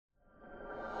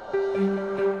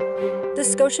The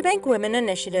Scotiabank Women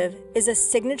Initiative is a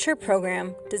signature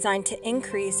program designed to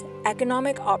increase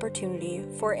economic opportunity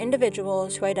for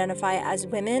individuals who identify as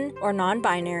women or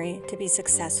non-binary to be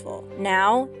successful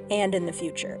now and in the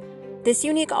future. This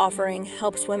unique offering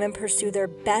helps women pursue their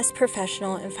best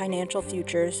professional and financial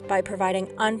futures by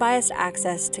providing unbiased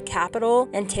access to capital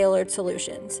and tailored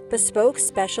solutions, bespoke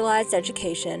specialized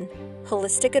education,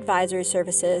 holistic advisory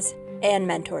services, and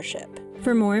mentorship.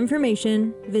 For more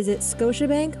information, visit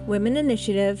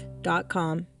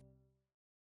scotiabankwomeninitiative.com.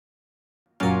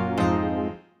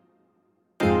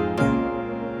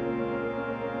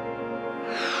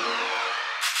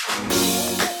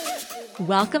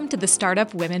 Welcome to the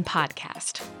Startup Women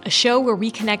Podcast, a show where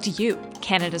we connect you,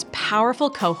 Canada's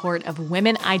powerful cohort of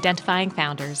women identifying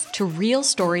founders, to real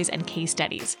stories and case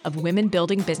studies of women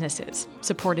building businesses,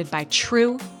 supported by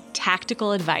true,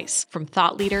 tactical advice from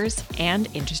thought leaders and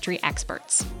industry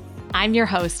experts. I'm your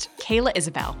host, Kayla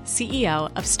Isabel, CEO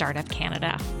of Startup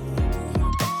Canada.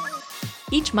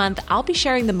 Each month, I'll be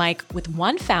sharing the mic with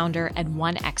one founder and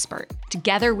one expert.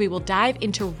 Together, we will dive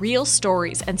into real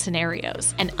stories and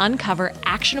scenarios and uncover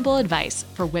actionable advice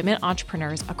for women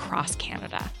entrepreneurs across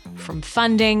Canada. From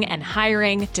funding and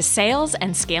hiring to sales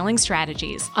and scaling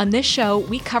strategies, on this show,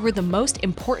 we cover the most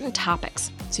important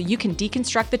topics so you can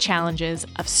deconstruct the challenges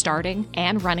of starting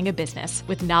and running a business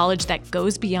with knowledge that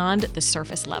goes beyond the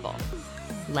surface level.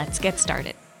 Let's get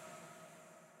started.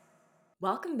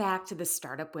 Welcome back to the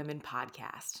Startup Women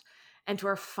Podcast and to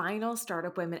our final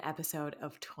Startup Women episode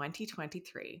of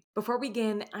 2023. Before we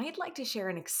begin, I'd like to share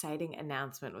an exciting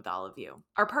announcement with all of you.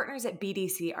 Our partners at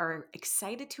BDC are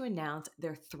excited to announce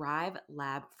their Thrive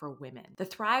Lab for Women. The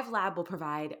Thrive Lab will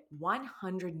provide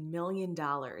 $100 million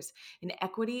in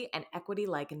equity and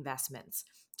equity-like investments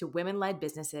to women-led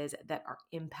businesses that are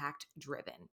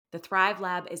impact-driven. The Thrive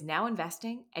Lab is now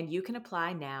investing, and you can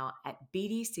apply now at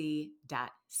bdc.ca.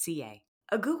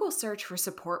 A Google search for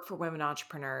support for women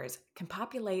entrepreneurs can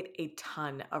populate a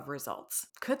ton of results.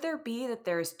 Could there be that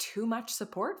there's too much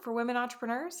support for women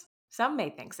entrepreneurs? Some may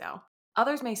think so.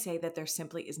 Others may say that there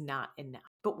simply is not enough.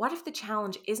 But what if the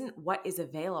challenge isn't what is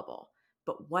available,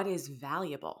 but what is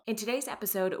valuable? In today's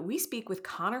episode, we speak with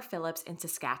Conor Phillips in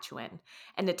Saskatchewan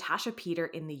and Natasha Peter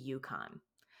in the Yukon.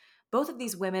 Both of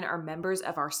these women are members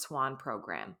of our SWAN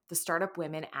program, the Startup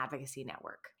Women Advocacy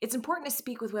Network. It's important to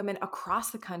speak with women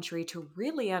across the country to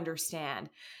really understand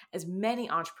as many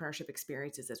entrepreneurship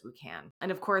experiences as we can. And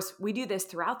of course, we do this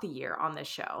throughout the year on this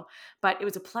show, but it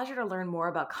was a pleasure to learn more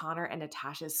about Conor and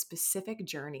Natasha's specific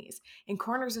journeys in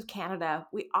corners of Canada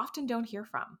we often don't hear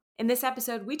from. In this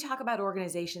episode, we talk about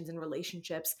organizations and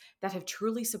relationships that have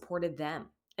truly supported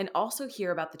them, and also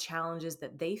hear about the challenges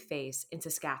that they face in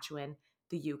Saskatchewan,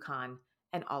 the Yukon,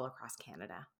 and all across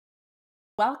Canada.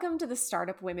 Welcome to the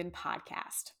Startup Women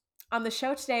Podcast. On the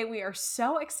show today, we are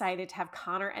so excited to have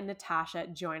Conor and Natasha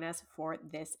join us for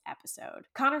this episode.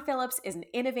 Conor Phillips is an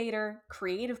innovator,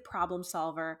 creative problem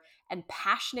solver, and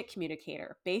passionate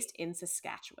communicator based in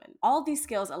Saskatchewan. All of these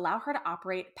skills allow her to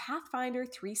operate Pathfinder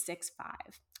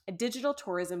 365, a digital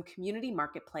tourism community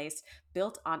marketplace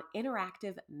built on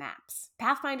interactive maps.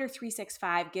 Pathfinder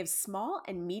 365 gives small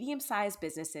and medium-sized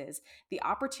businesses the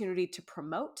opportunity to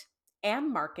promote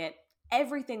and market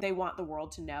everything they want the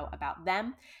world to know about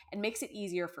them, and makes it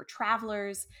easier for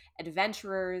travelers,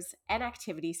 adventurers, and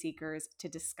activity seekers to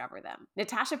discover them.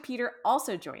 Natasha Peter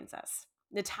also joins us.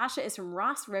 Natasha is from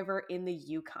Ross River in the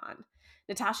Yukon.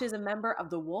 Natasha is a member of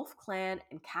the Wolf Clan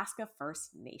and Casca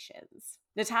First Nations.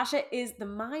 Natasha is the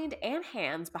mind and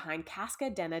hands behind Casca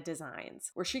Dena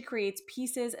Designs, where she creates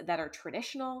pieces that are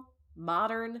traditional,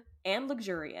 modern, and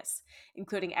luxurious,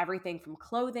 including everything from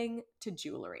clothing to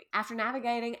jewelry. After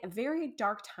navigating a very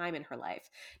dark time in her life,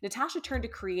 Natasha turned to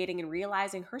creating and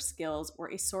realizing her skills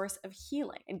were a source of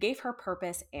healing and gave her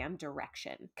purpose and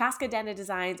direction. Casca Dena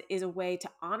Designs is a way to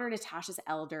honor Natasha's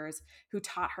elders who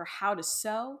taught her how to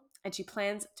sew, and she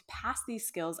plans to pass these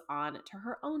skills on to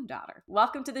her own daughter.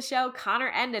 Welcome to the show, Conor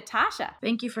and Natasha.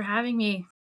 Thank you for having me.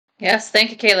 Yes, thank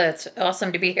you, Kayla. It's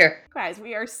awesome to be here. Guys,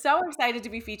 we are so excited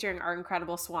to be featuring our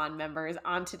incredible SWAN members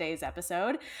on today's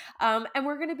episode. And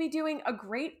we're going to be doing a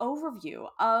great overview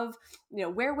of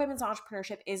where women's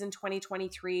entrepreneurship is in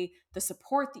 2023, the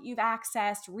support that you've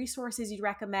accessed, resources you'd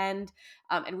recommend,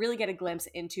 and really get a glimpse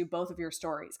into both of your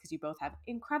stories, because you both have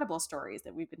incredible stories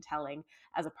that we've been telling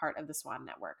as a part of the SWAN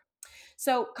network.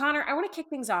 So, Conor, I want to kick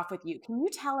things off with you. Can you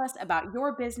tell us about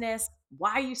your business,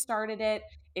 why you started it,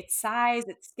 its size,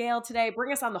 its scale today?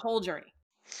 Bring us on the whole journey.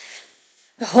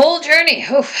 The whole journey,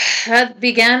 that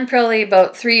began probably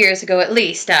about 3 years ago at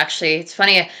least, actually. It's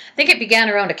funny, I think it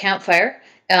began around a campfire.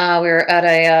 We were at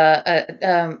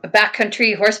a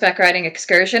backcountry horseback riding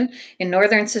excursion in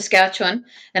northern Saskatchewan,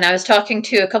 and I was talking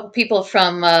to a couple people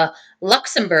from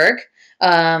Luxembourg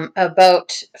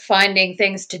about finding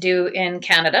things to do in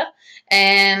Canada.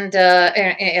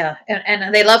 Yeah,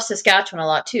 and they love Saskatchewan a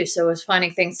lot too. So I was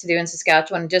finding things to do in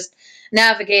Saskatchewan, just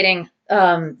navigating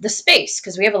the space,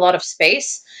 because we have a lot of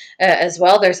space as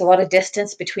well. There's a lot of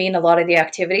distance between a lot of the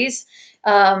activities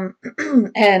and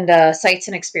sites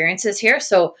and experiences here.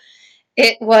 So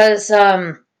it was,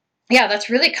 yeah, that's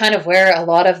really kind of where a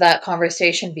lot of that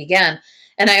conversation began.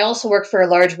 And I also worked for a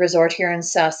large resort here in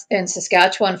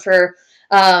Saskatchewan for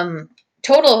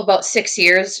total of about 6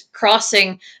 years,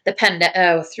 crossing the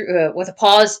through with a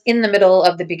pause in the middle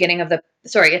of the beginning of the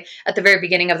sorry at the very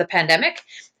beginning of the pandemic,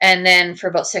 and then for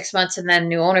about 6 months, and then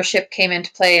new ownership came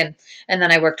into play, and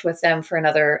then I worked with them for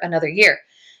another year.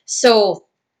 So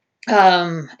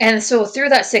and so through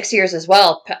that 6 years as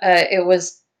well, it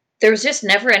was there was just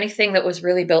never anything that was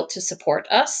really built to support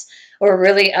us, or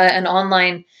really an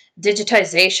online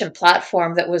digitization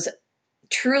platform that was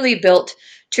truly built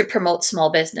to promote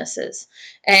small businesses.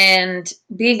 And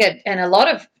a lot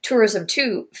of tourism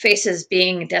too faces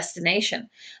being a destination.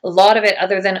 A lot of it,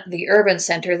 other than the urban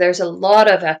center, there's a lot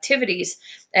of activities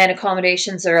and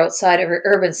accommodations that are outside of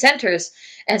urban centers.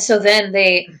 And so then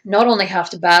they not only have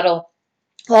to battle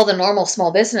all the normal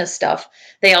small business stuff,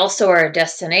 they also are a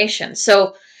destination.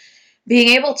 So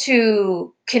being able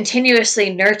to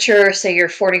continuously nurture, say, your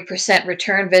 40%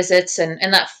 return visits, and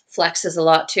that flexes a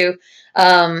lot too,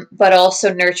 but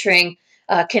also nurturing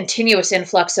a continuous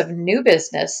influx of new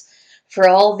business for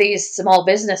all these small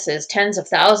businesses, tens of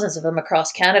thousands of them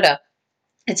across Canada.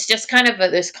 It's just kind of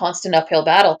this constant uphill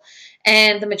battle.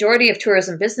 And the majority of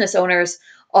tourism business owners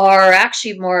are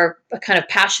actually more kind of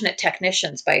passionate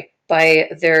technicians by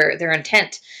their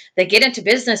intent. They get into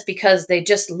business because they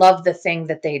just love the thing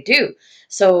that they do.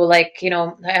 So, like,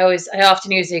 I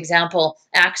often use the example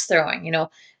axe throwing.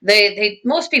 They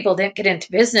most people didn't get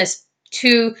into business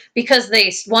to because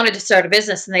they wanted to start a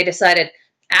business and they decided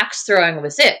axe throwing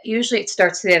was it. Usually it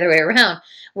starts the other way around,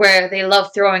 where they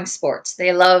love throwing sports.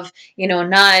 They love,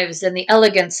 knives and the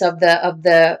elegance of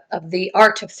the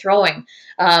art of throwing,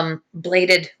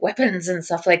 bladed weapons and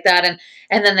stuff like that.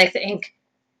 And then they think,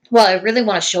 well, I really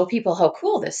want to show people how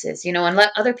cool this is, and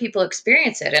let other people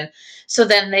experience it. And so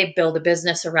then they build a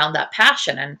business around that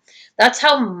passion. And that's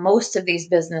how most of these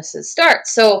businesses start.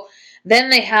 So then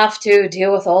they have to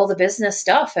deal with all the business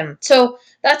stuff. And so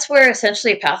that's where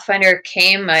essentially Pathfinder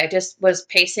came. I just was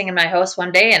pacing in my house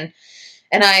one day,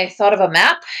 and I thought of a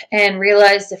map and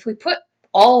realized if we put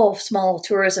all small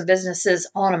tourism businesses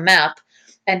on a map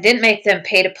and didn't make them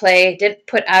pay to play, didn't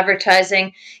put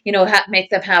advertising,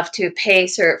 make them have to pay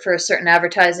for a certain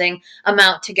advertising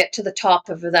amount to get to the top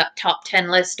of that top 10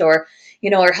 list, or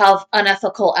have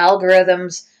unethical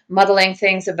algorithms muddling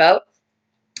things about,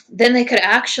 then they could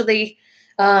actually,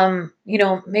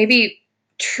 maybe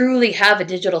truly have a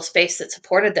digital space that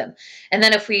supported them. And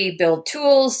then if we build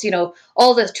tools,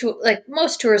 all the tool, like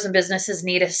most tourism businesses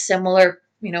need a similar,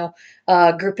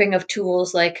 grouping of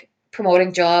tools, like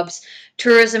promoting jobs.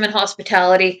 Tourism and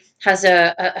hospitality has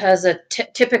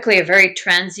typically a very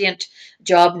transient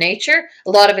job nature.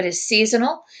 A lot of it is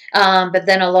seasonal, but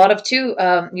then a lot of too,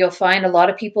 you'll find a lot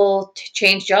of people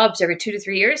change jobs every 2 to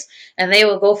 3 years, and they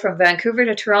will go from Vancouver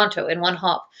to Toronto in one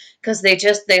hop, because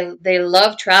they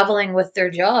love traveling with their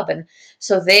job. And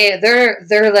so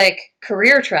they're like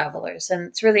career travelers, and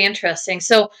it's really interesting.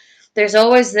 So there's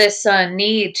always this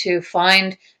need to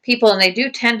find people, and they do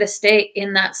tend to stay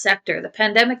in that sector. The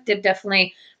pandemic did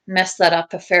definitely mess that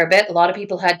up a fair bit. A lot of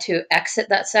people had to exit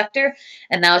that sector,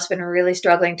 and now it's been really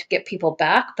struggling to get people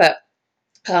back. But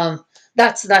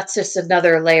that's just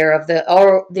another layer of the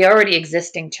already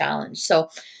existing challenge. So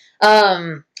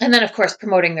and then of course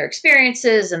promoting their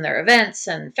experiences and their events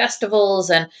and festivals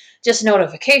and just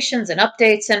notifications and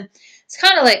updates. And it's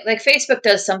kind of like Facebook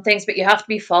does some things, but you have to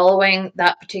be following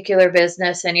that particular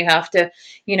business, and you have to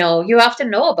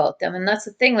know about them. And that's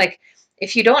the thing, like,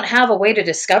 if you don't have a way to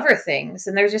discover things,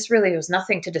 and there just really was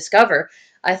nothing to discover,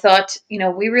 I thought,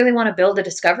 we really want to build a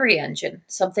discovery engine,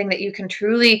 something that you can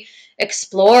truly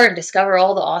explore and discover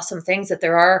all the awesome things that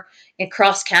there are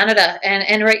across Canada,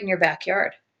 and right in your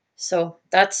backyard. So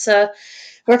that's where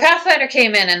Pathfinder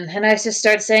came in, and I just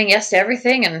started saying yes to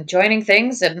everything and joining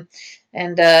things, and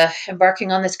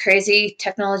embarking on this crazy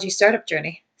technology startup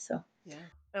journey. So Yeah.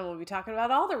 And we'll be talking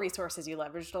about all the resources you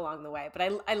leveraged along the way. But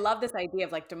I love this idea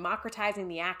of like democratizing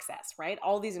the access, right?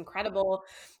 All these incredible,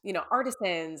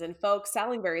 artisans and folks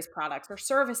selling various products or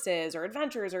services or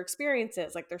adventures or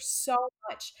experiences. Like there's so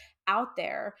much out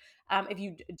there. If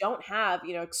you don't have,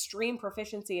 extreme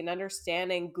proficiency in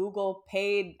understanding Google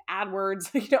paid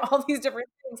AdWords, all these different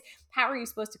things, how are you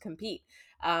supposed to compete?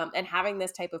 And having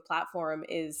this type of platform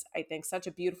is, I think, such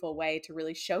a beautiful way to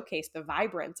really showcase the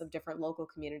vibrance of different local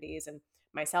communities. And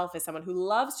myself, as someone who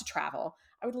loves to travel,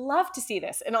 I would love to see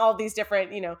this in all these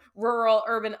different, rural,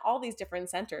 urban, all these different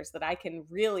centers, that I can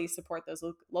really support those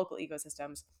local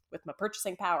ecosystems with my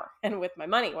purchasing power and with my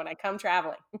money when I come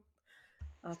traveling.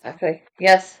 Awesome. Exactly.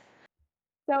 Yes.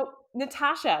 So,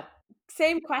 Natasha,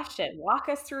 same question. Walk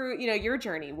us through, your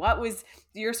journey. What was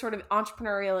your sort of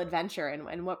entrepreneurial adventure,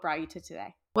 and what brought you to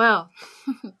today? Well,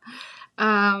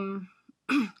 um,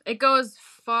 it goes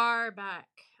far back.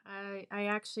 I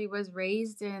actually was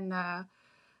raised in a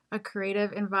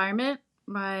creative environment.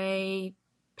 My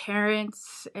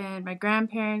parents and my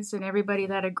grandparents and everybody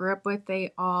that I grew up with,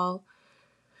 they all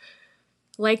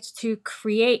liked to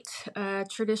create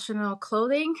traditional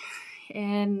clothing.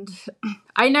 And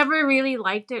I never really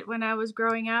liked it when I was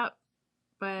growing up,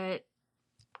 but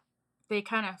they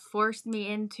kind of forced me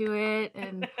into it.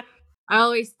 And I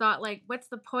always thought, like, what's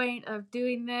the point of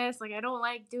doing this? Like, I don't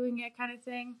like doing it, kind of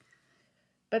thing.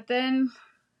 But then,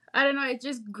 I don't know, it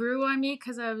just grew on me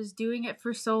because I was doing it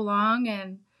for so long.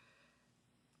 And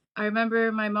I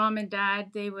remember my mom and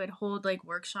dad, they would hold like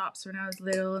workshops when I was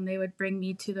little, and they would bring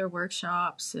me to their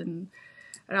workshops, and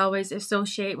I'd always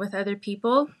associate with other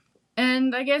people.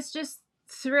 And I guess just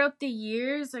throughout the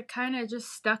years, it kind of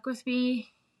just stuck with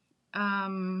me.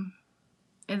 And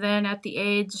then at the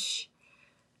age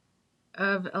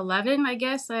of 11, I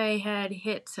guess, I had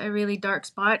hit a really dark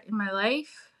spot in my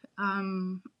life.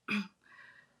 And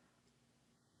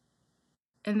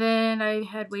then I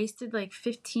had wasted like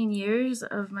 15 years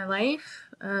of my life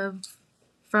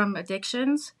from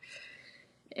addictions.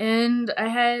 And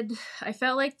I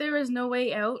felt like there was no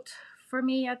way out for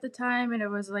me at the time. And it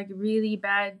was like a really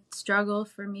bad struggle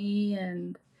for me.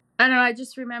 And I don't know, I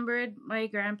just remembered my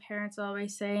grandparents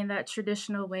always saying that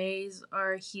traditional ways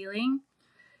are healing.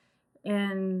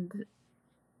 And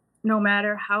no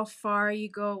matter how far you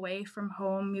go away from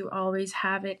home, you always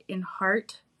have it in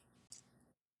heart.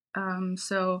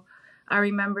 So I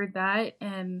remembered that.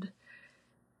 And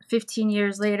 15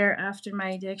 years later, after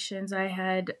my addictions, I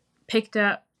had picked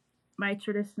up my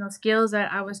traditional skills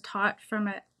that I was taught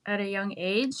at a young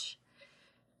age.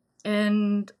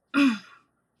 And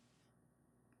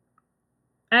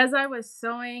as I was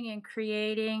sewing and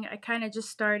creating, I kind of just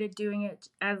started doing it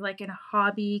as like a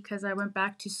hobby because I went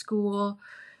back to school,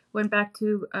 went back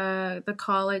to the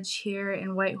college here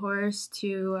in Whitehorse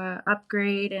to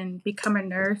upgrade and become a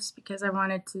nurse because I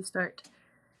wanted to start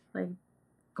like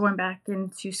going back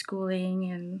into schooling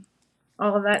and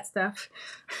all of that stuff.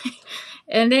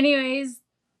 And anyways,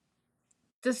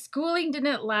 the schooling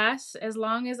didn't last as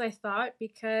long as I thought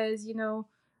because,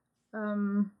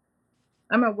 um,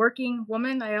 I'm a working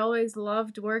woman. I always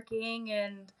loved working,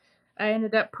 and I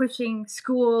ended up pushing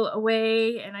school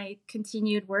away and I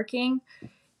continued working.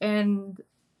 And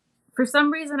for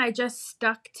some reason, I just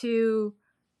stuck to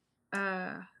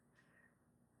uh,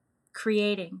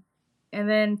 creating. And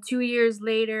then 2 years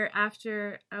later,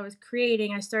 after I was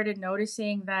creating, I started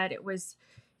noticing that it was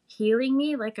healing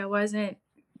me. Like I wasn't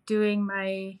doing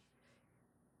my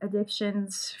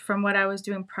addictions from what I was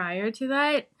doing prior to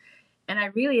that. And I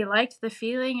really liked the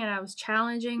feeling, and I was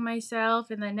challenging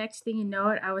myself. And the next thing you know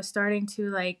it, I was starting to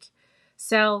like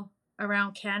sell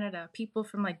around Canada, people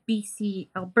from like BC,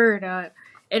 Alberta.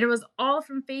 And it was all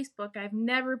from Facebook. I've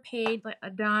never paid like a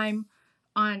dime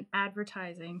on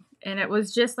advertising. And it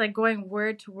was just like going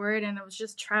word to word, and I was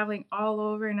just traveling all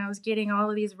over, and I was getting all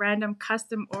of these random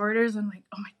custom orders. I'm like,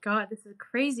 oh my God, this is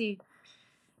crazy.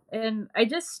 And I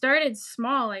just started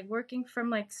small, like working from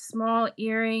like small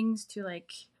earrings to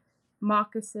like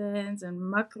moccasins and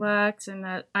mucklucks, and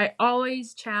that I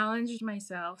always challenged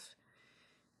myself.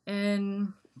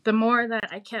 And the more that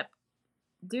I kept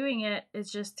doing it, it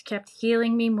just kept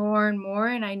healing me more and more.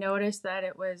 And I noticed that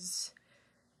it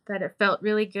felt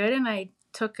really good. And I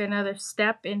took another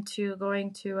step into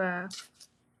going to a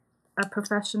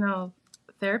professional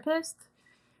therapist.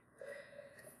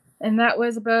 And that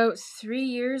was about 3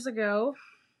 years ago.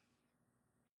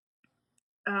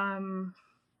 Um,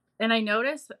 And I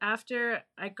noticed after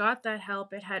I got that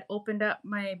help, it had opened up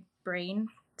my brain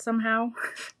somehow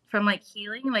from like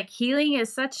healing. Like healing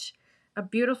is such a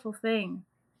beautiful thing.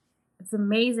 It's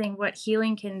amazing what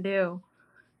healing can do.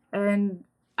 And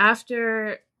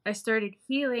after I started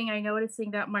healing, I noticing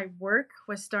that my work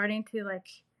was starting to like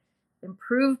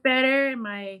improve better.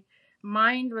 My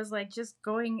mind was like just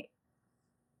going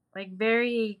like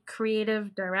very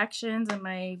creative directions, and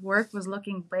my work was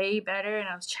looking way better, and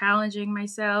I was challenging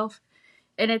myself.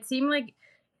 And it seemed like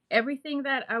everything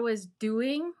that I was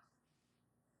doing,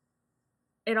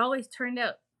 it always turned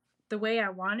out the way I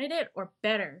wanted it or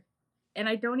better. And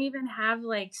I don't even have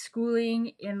like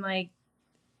schooling in like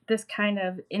this kind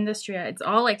of industry. It's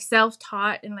all like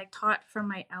self-taught and like taught from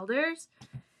my elders.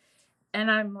 And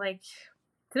I'm like,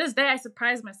 to this day I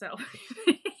surprise myself.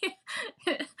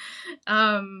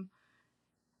 um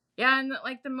yeah, and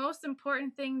like the most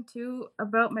important thing too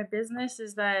about my business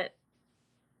is that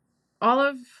all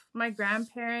of my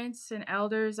grandparents and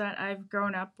elders that I've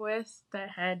grown up with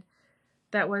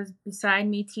that was beside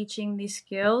me teaching these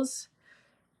skills,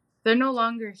 they're no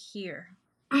longer here.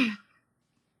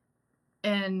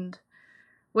 And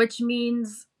which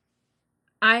means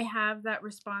I have that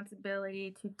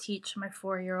responsibility to teach my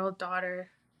 4-year-old daughter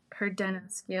her denim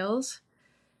skills.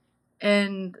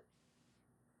 And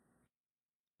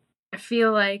I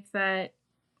feel like that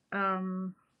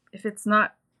um, if it's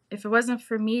not, if it wasn't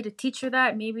for me to teach her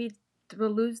that, maybe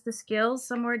we'll lose the skills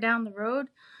somewhere down the road.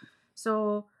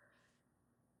 So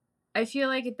I feel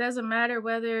like it doesn't matter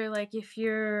whether, like, if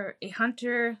you're a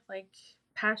hunter, like,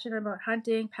 passionate about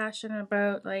hunting, passionate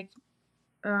about, like,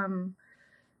 um,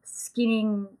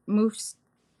 skinning moose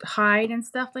hide and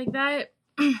stuff like that.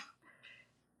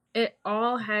 It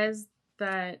all has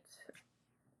that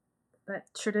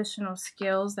traditional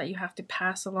skills that you have to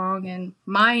pass along, and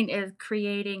mine is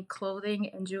creating clothing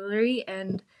and jewelry,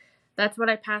 and that's what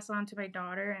I pass on to my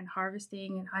daughter, and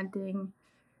harvesting and hunting.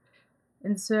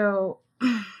 And so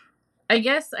I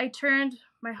guess I turned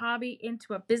my hobby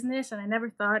into a business, and I never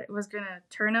thought it was going to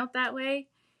turn out that way.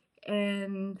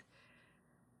 And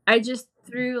I just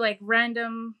threw like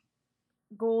random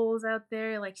goals out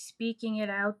there, like speaking it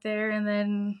out there, and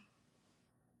then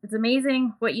it's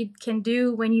amazing what you can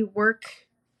do when you work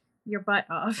your butt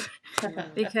off.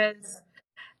 Because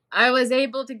I was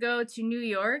able to go to New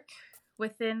York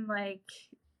within like,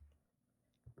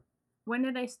 when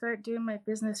did I start doing my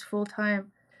business full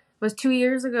time? It was 2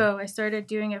 years ago. I started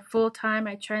doing it full time.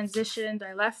 I transitioned.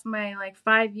 I left my like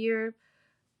 5 year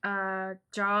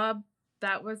job.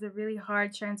 That was a really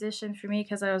hard transition for me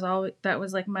because I was always, that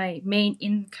was like my main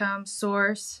income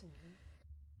source.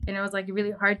 And it was like a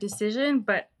really hard decision,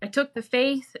 but I took the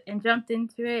faith and jumped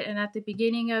into it. And at the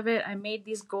beginning of it, I made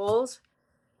these goals.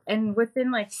 And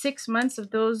within like 6 months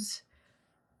of those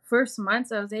first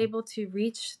months, I was able to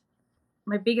reach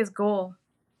my biggest goal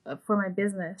for my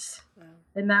business. Wow.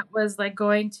 And that was like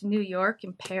going to New York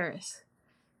and Paris.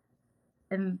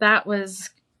 And that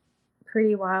was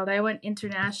pretty wild. I went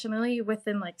internationally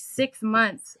within like 6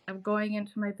 months of going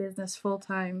into my business full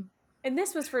time. And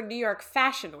this was for New York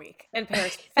Fashion Week and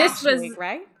Paris Fashion Week,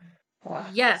 right? Wow.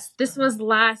 Yes, this was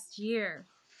last year.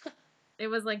 It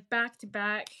was like back to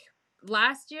back.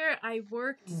 Last year, I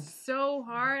worked so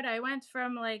hard. I went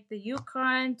from like the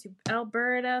Yukon to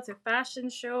Alberta to fashion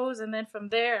shows. And then from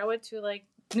there, I went to like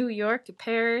New York to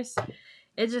Paris.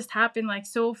 It just happened like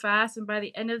so fast. And by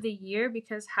the end of the year,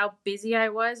 because how busy I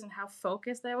was and how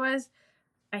focused I was,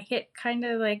 I hit kind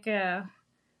of like a,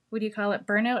 what do you call it,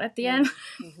 burnout at the end.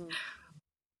 Mm-hmm.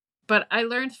 But I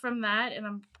learned from that.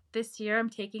 And this year, I'm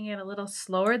taking it a little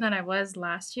slower than I was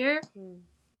last year. Mm.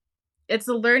 It's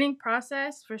a learning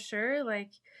process for sure.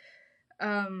 Like,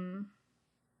 I've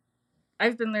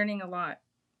been learning a lot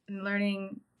and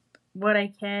learning what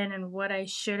I can and what I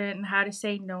shouldn't and how to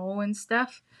say no and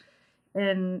stuff.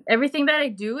 And everything that I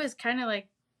do is kind of like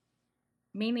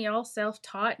mainly all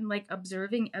self-taught and like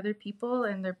observing other people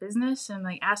and their business and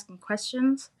like asking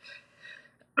questions.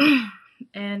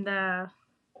 And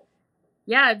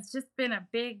yeah, it's just been a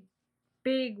big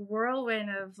whirlwind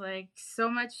of like so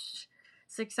much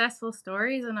successful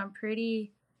stories, and I'm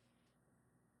pretty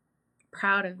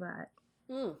proud of that.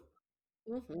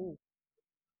 Mm-hmm.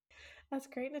 That's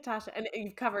great, Natasha. And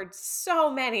you've covered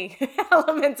so many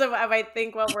elements of, I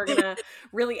think, what we're going to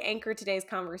really anchor today's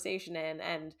conversation in.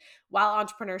 And while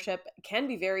entrepreneurship can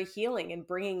be very healing and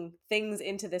bringing things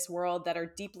into this world that are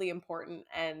deeply important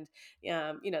and,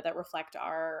 that reflect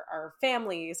our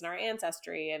families and our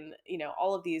ancestry and,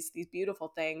 all of these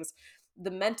beautiful things, the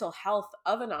mental health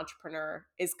of an entrepreneur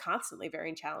is constantly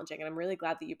very challenging. And I'm really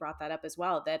glad that you brought that up as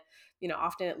well, that,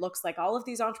 often it looks like all of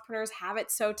these entrepreneurs have it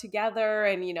so together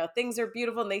and, things are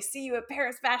beautiful and they see you at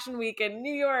Paris Fashion Week and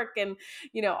New York and,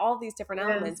 all these different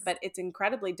elements, but it's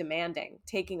incredibly demanding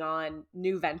taking on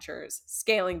new ventures,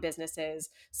 scaling businesses,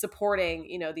 supporting,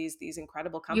 these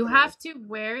incredible companies. You have to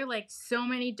wear like so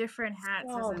many different hats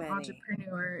as an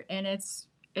entrepreneur, and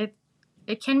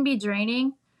it can be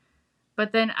draining.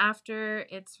 But then after,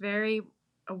 it's very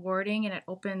rewarding and it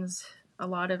opens a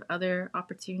lot of other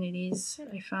opportunities,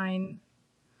 I find.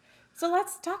 So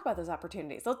let's talk about those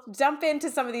opportunities. Let's jump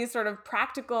into some of these sort of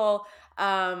practical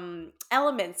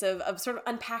elements of sort of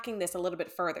unpacking this a little bit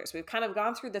further. So we've kind of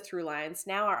gone through the through lines.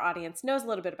 Now our audience knows a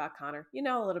little bit about Conor. You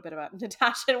know a little bit about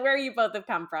Natasha and where you both have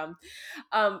come from.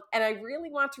 And I really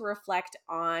want to reflect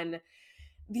on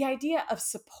the idea of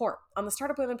support. On the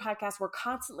Startup Women podcast, we're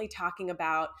constantly talking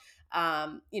about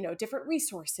different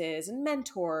resources and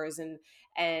mentors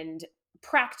and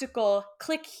practical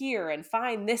click here and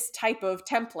find this type of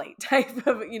template type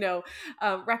of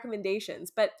recommendations.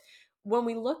 But when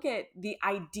we look at the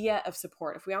idea of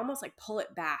support, if we almost like pull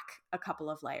it back a couple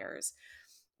of layers,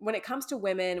 when it comes to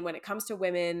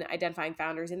women identifying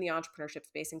founders in the entrepreneurship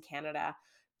space in Canada,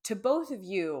 to both of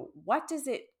you, what does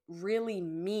it really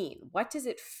mean? What does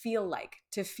it feel like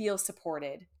to feel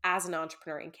supported as an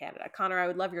entrepreneur in Canada? Conor, I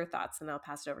would love your thoughts, and I'll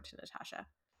pass it over to Natasha.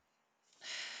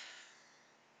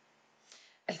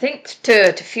 I think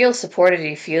to feel supported,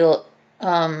 you feel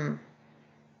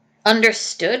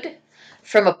understood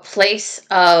from a place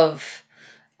of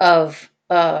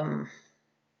kind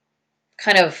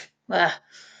of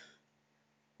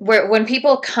where when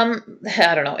people come,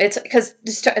 I don't know, it's because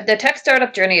the tech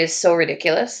startup journey is so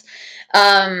ridiculous.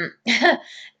 Um,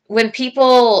 when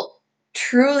people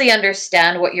truly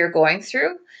understand what you're going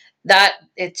through, that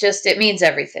it means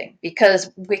everything because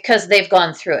they've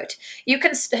gone through it. You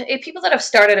can people that have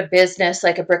started a business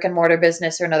like a brick and mortar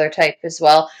business or another type as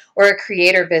well, or a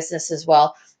creator business as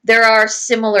well. There are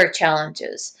similar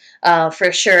challenges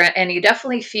for sure, and you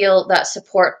definitely feel that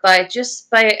support by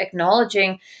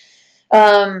acknowledging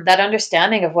that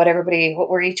understanding of what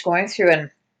we're each going through.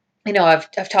 And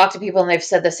I've talked to people and they've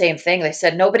said the same thing. They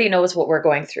said nobody knows what we're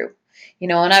going through.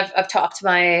 And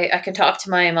I can talk to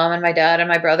my mom and my dad and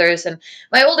my brothers, and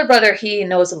my older brother, he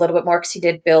knows a little bit more because he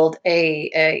did build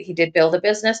a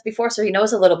business before, so he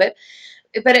knows a little bit.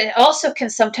 But it also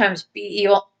can sometimes be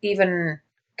even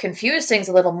confuse things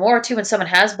a little more too when someone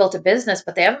has built a business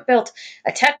but they haven't built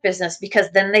a tech business, because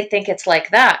then they think it's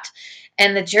like that.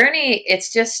 And the journey,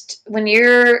 it's just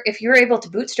if you're able to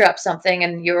bootstrap something,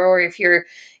 and if you're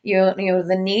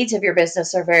the needs of your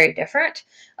business are very different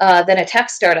than a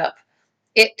tech startup,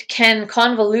 it can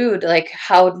convolute like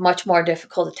how much more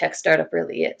difficult a tech startup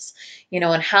really is,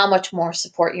 and how much more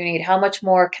support you need, how much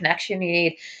more connection you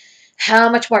need, how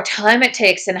much more time it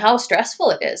takes, and how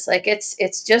stressful it is. Like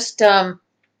it's just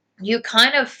you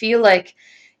kind of feel like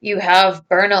you have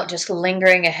burnout just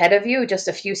lingering ahead of you, just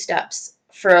a few steps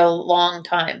for a long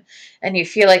time. And you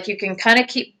feel like you can kind of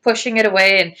keep pushing it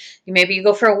away, and maybe you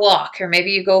go for a walk, or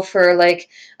maybe you go for like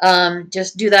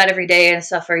just do that every day and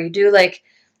stuff, or you do like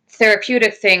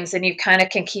therapeutic things and you kind of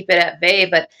can keep it at bay.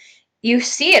 But you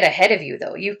see it ahead of you,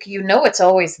 though. You know it's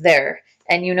always there,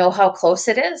 and you know how close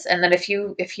it is. And then if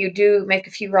you do make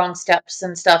a few wrong steps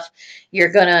and stuff,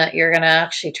 you're gonna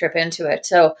actually trip into it.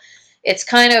 So it's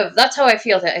kind of, that's how I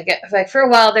feel. That I get like, for a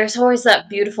while there's always that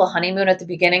beautiful honeymoon at the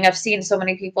beginning. I've seen so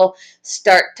many people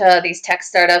start these tech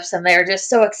startups, and they're just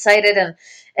so excited, and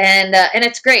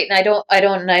it's great.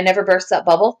 And I never burst that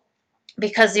bubble,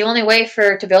 because the only way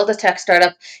to build a tech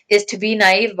startup is to be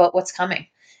naive about what's coming.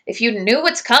 If you knew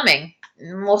what's coming,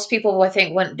 most people, I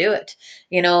think, wouldn't do it.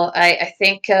 I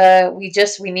think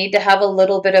we need to have a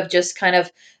little bit of just kind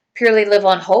of purely live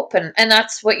on hope, and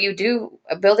that's what you do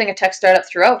building a tech startup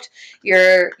throughout.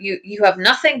 You have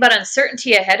nothing but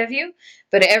uncertainty ahead of you,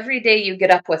 but every day you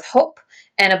get up with hope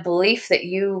and a belief that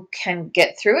you can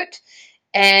get through it.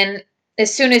 And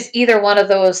as soon as either one of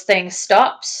those things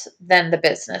stops, then the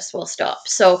business will stop.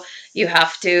 So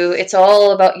it's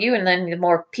all about you. And then the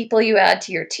more people you add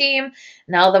to your team,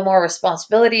 now the more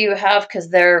responsibility you have, because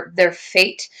their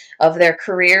fate of their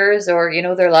careers, or,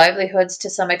 their livelihoods to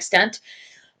some extent,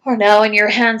 are now in your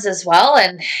hands as well.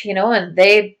 And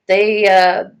they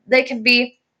can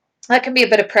be, that can be a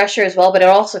bit of pressure as well, but it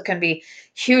also can be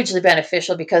hugely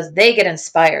beneficial because they get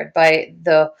inspired by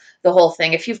the whole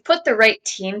thing. If you've put the right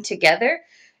team together,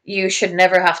 you should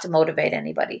never have to motivate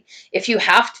anybody. If you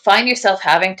have to find yourself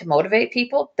having to motivate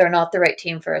people, they're not the right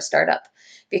team for a startup,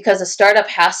 because a startup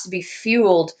has to be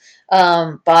fueled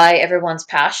by everyone's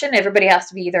passion. Everybody has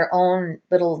to be their own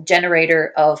little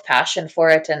generator of passion for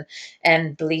it,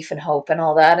 and belief and hope and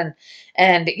all that.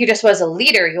 And you just, as a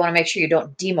leader, you want to make sure you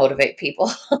don't demotivate people.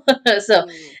 So,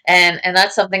 Mm. and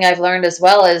that's something I've learned as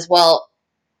well. As well,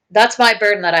 that's my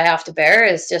burden that I have to bear,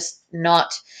 is just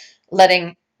not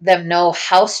letting them know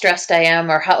how stressed I am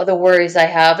or how the worries I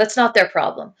have. That's not their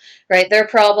problem, right? Their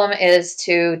problem is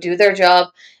to do their job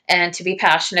and to be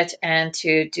passionate and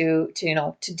to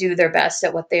do their best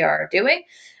at what they are doing.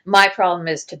 My problem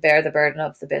is to bear the burden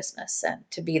of the business and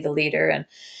to be the leader,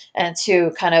 and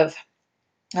to kind of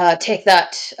take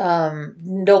that,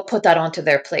 don't put that onto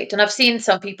their plate. And I've seen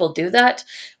some people do that,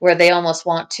 where they almost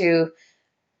want to,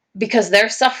 because they're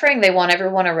suffering, they want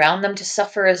everyone around them to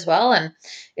suffer as well, and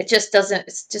it just doesn't,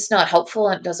 it's just not helpful,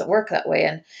 and it doesn't work that way.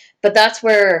 And but that's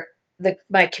where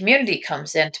my community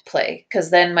comes into play,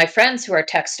 because then my friends who are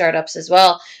tech startups as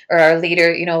well, or are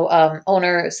leader,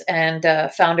 owners and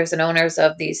founders and owners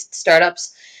of these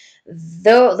startups,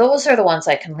 though those are the ones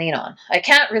I can lean on. I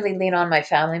can't really lean on my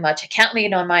family much. I can't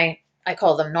lean on my, I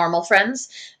call them normal friends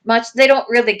much. They don't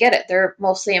really get it. They're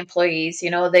mostly employees.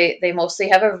 They mostly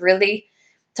have a really,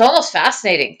 it's almost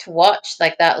fascinating to watch,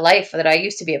 like, that life that I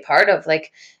used to be a part of.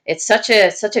 Like, it's such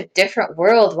a different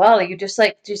world. Wow, you just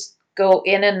go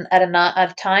in and at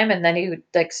a time, and then you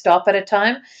like stop at a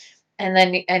time,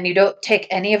 and you don't take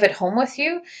any of it home with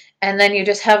you, and then you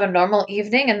just have a normal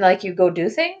evening, and like you go do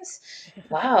things.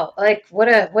 Wow, like, what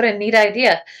a neat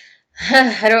idea.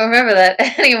 I don't remember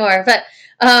that anymore, but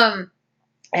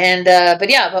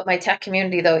my tech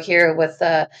community though, here with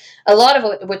a lot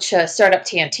of which Startup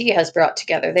TNT has brought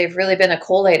together, they've really been a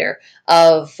collator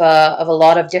of a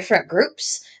lot of different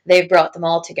groups. They've brought them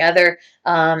all together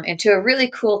into a really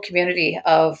cool community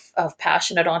of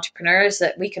passionate entrepreneurs,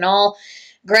 that we can all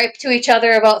gripe to each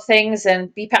other about things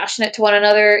and be passionate to one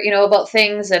another, about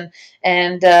things, and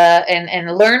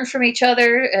learn from each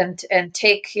other, and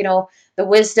take, the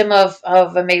wisdom of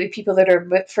maybe people that are a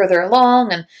bit further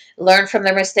along, and learn from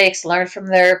their mistakes, learn from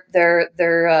their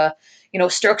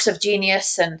strokes of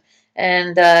genius,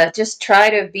 and just try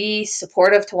to be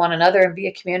supportive to one another and be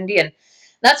a community. And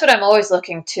that's what I'm always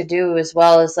looking to do as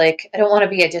well. Is like, I don't want to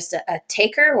be just a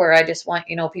taker, where I just want,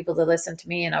 people to listen to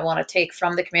me, and I want to take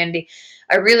from the community.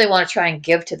 I really want to try and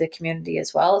give to the community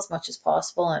as well, as much as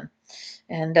possible,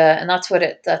 and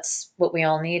that's what we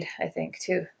all need, I think,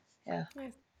 too. Yeah.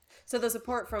 Nice. So the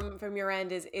support from your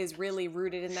end is really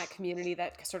rooted in that community,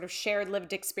 that sort of shared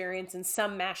lived experience and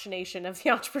some machination of the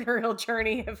entrepreneurial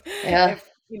journey, Yeah. if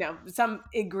some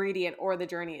ingredient or the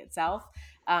journey itself,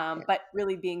 but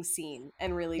really being seen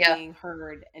and really Yeah. being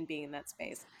heard and being in that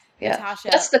space. Yeah. Natasha,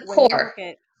 That's the when you core, look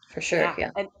at for sure. yeah,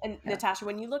 Yeah. and Yeah. Natasha,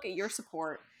 when you look at your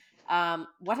support,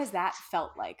 what has that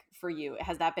felt like for you?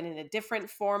 Has that been in a different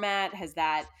format? Has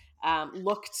that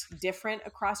looked different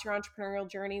across your entrepreneurial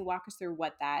journey? Walk us through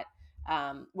what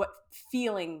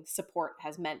feeling support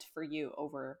has meant for you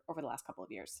over the last couple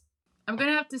of years. I'm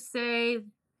gonna have to say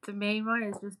the main one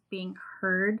is just being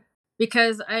heard,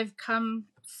 because I've come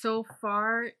so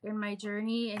far in my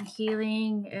journey and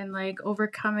healing and like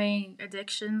overcoming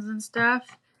addictions and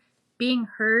stuff. Being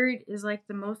heard is like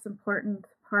the most important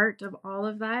part of all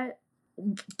of that.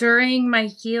 During my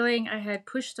healing, I had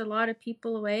pushed a lot of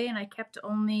people away, and I kept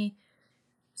only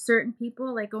certain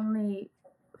people, like only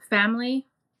family.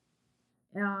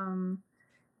 Um,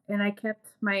 and I kept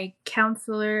my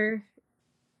counselor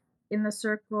in the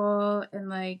circle, and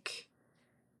like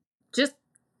just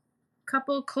a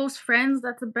couple close friends.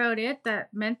 That's about it.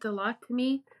 That meant a lot to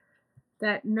me.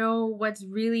 That know what's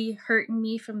really hurting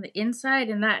me from the inside,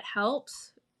 and that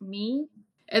helps me.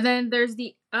 And then there's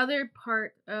the other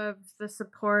part of the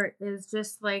support is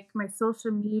just like my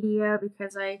social media,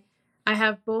 because I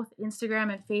have both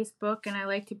Instagram and Facebook, and I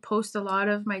like to post a lot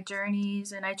of my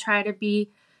journeys, and I try to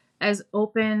be as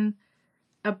open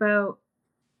about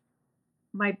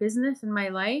my business and my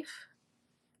life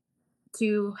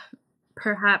to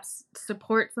perhaps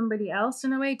support somebody else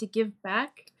in a way, to give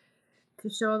back, to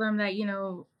show them that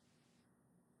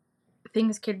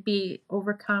things could be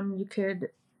overcome, you could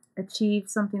achieve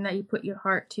something that you put your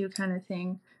heart to, kind of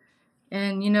thing.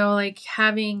 And like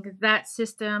having that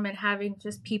system and having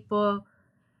just people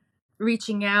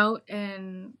reaching out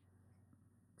and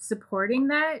supporting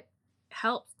that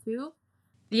helps too.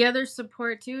 The other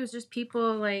support too is just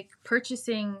people like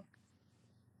purchasing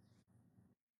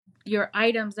your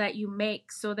items that you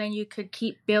make, so then you could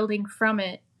keep building from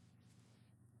it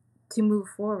to move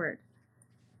forward.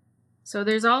 So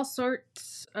there's all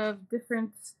sorts of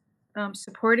different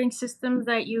supporting systems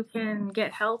that you can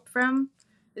get help from.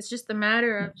 It's just a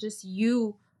matter of just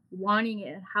you wanting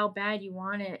it and how bad you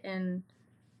want it, and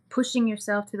pushing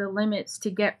yourself to the limits to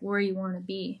get where you want to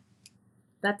be.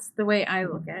 That's the way I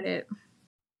look at it.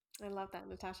 I love that,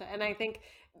 Natasha. And I think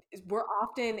we're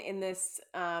often in this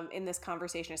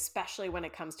conversation, especially when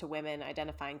it comes to women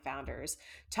identifying founders,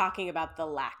 talking about the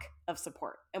lack of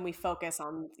support, and we focus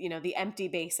on the empty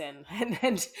basin,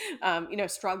 and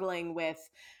struggling with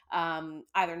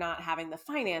either not having the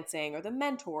financing or the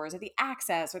mentors or the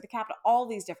access or the capital, all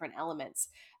these different elements.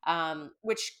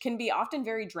 which can be often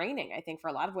very draining, I think, for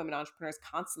a lot of women entrepreneurs,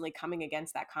 constantly coming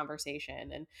against that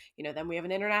conversation. And, then we have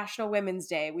an International Women's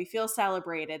Day, we feel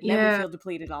celebrated, and then we Yeah. feel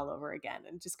depleted all over again,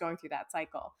 and just going through that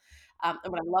cycle. And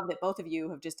what I love that both of you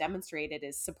have just demonstrated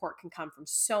is support can come from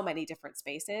so many different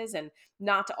spaces, and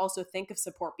not to also think of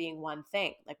support being one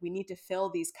thing. Like, we need to fill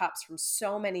these cups from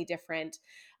so many different,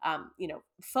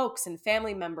 folks and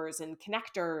family members and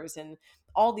connectors and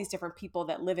all these different people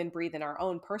that live and breathe in our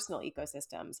own personal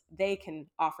ecosystems. They can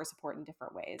offer support in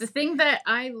different The ways. thing that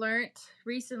I learned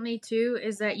recently too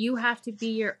is that you have to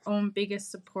be your own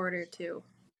biggest supporter too.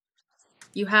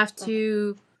 You have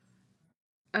to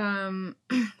um,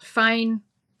 find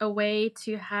a way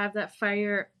to have that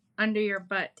fire under your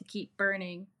butt to keep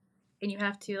burning, and you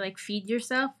have to like feed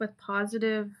yourself with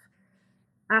positive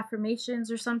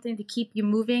affirmations or something to keep you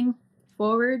moving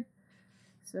forward.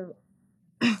 So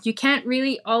you can't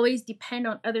really always depend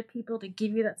on other people to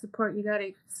give you that support. You got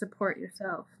to support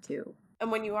yourself too.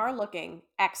 And when you are looking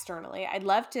externally, I'd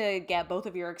love to get both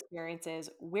of your experiences.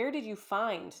 Where did you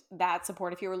find that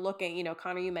support? If you were looking,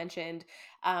 Connor, you mentioned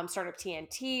Startup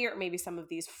TNT, or maybe some of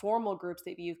these formal groups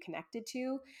that you've connected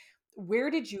to. Where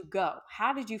did you go?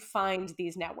 How did you find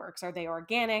these networks? Are they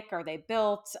organic? Are they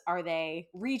built? Are they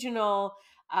regional?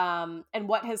 And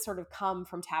what has sort of come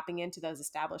from tapping into those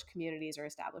established communities or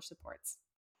established supports?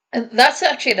 And that's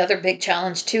actually another big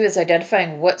challenge too, is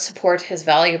identifying what support is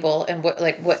valuable and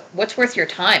what's worth your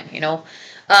time,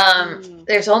 Mm.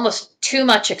 there's almost too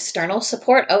much external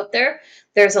support out there.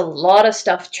 There's a lot of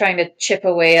stuff trying to chip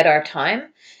away at our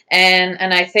time.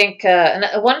 And I think and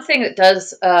one thing that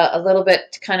does a little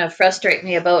bit kind of frustrate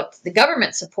me about the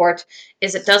government support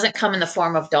is it doesn't come in the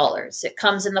form of dollars. It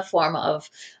comes in the form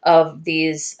of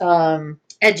these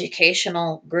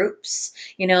educational groups,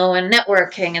 and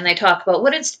networking. And they talk about,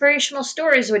 what inspirational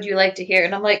stories would you like to hear?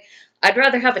 And I'm like, I'd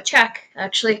rather have a check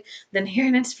actually than hear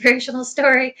an inspirational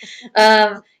story.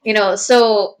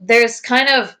 So there's kind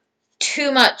of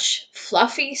too much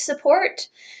fluffy support.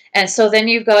 And so then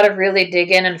you've got to really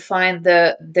dig in and find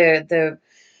the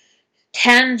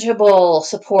tangible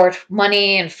support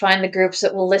money, and find the groups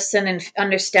that will listen and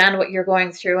understand what you're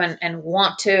going through, and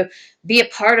want to be a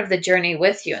part of the journey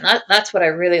with you. And that's what I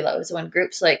really love, is when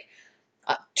groups like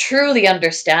truly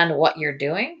understand what you're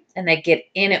doing, and they get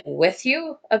in it with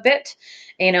you a bit,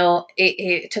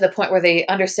 to the point where they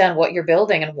understand what you're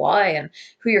building and why, and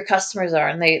who your customers are,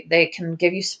 and they can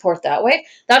give you support that way.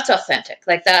 That's authentic.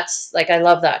 Like, that's like, I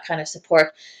love that kind of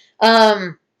support.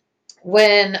 um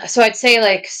I'd say,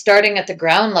 like, starting at the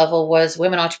ground level was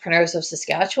Women Entrepreneurs of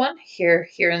Saskatchewan, here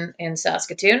in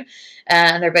Saskatoon,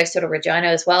 and they're based out of Regina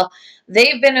as well.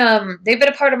 They've been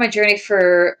a part of my journey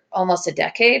for almost a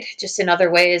decade, just in other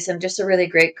ways, and just a really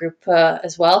great group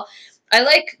as well. I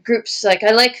like groups, like, I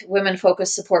like women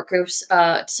focused support groups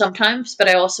sometimes, but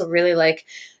I also really like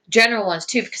general ones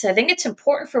too, because I think it's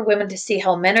important for women to see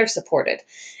how men are supported.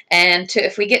 And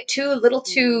if we get too little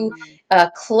too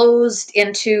Mm. closed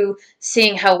into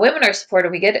seeing how women are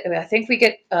supported, I think we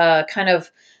get kind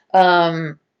of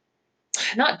um,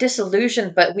 not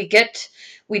disillusioned, but we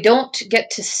don't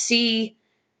get to see.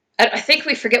 I think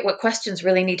we forget what questions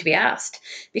really need to be asked,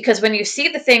 because when you see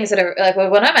the things that are like,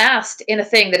 when I'm asked in a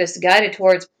thing that is guided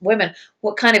towards women,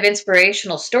 what kind of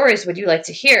inspirational stories would you like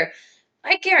to hear?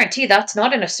 I guarantee that's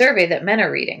not in a survey that men are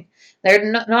reading.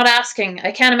 They're not asking.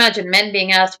 I can't imagine men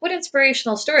being asked, what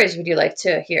inspirational stories would you like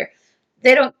to hear?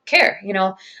 They don't care.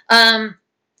 And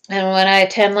when I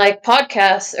attend, like,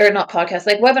 podcasts, or not podcasts,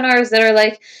 like webinars that are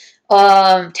like,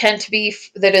 tend to be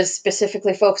that is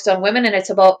specifically focused on women, and it's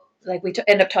about, like,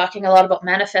 end up talking a lot about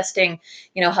manifesting,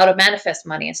 how to manifest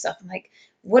money and stuff. I'm like,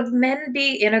 would men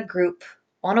be in a group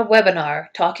on a webinar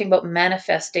talking about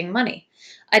manifesting money?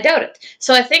 I doubt it.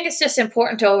 So I think it's just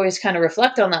important to always kind of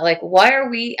reflect on that. Like, why are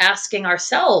we asking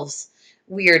ourselves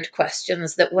weird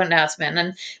questions that wouldn't ask men?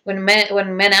 And when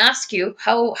men ask you,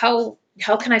 how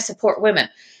can I support women?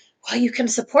 Well, you can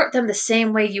support them the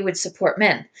same way you would support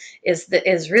men,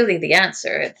 is really the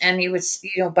answer. And you would,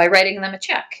 by writing them a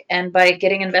check, and by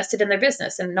getting invested in their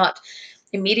business, and not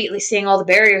immediately seeing all the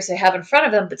barriers they have in front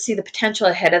of them, but see the potential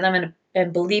ahead of them,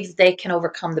 and believe that they can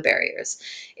overcome the barriers.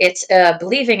 It's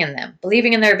believing in them,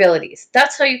 believing in their abilities.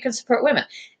 That's how you can support women.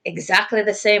 Exactly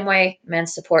the same way men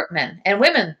support men, and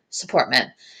women support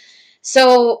men.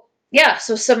 So yeah,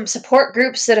 so some support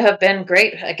groups that have been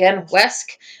great. Again,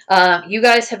 WESC, you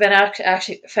guys have been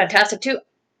actually fantastic too.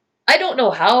 I don't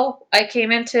know how I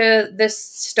came into this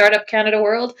Startup Canada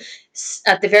world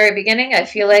at the very beginning. I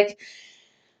feel like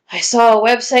I saw a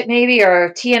website maybe,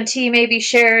 or TNT maybe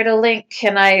shared a link,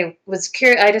 and I was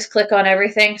curious. I just click on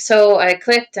everything. So I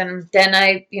clicked, and then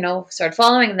I, started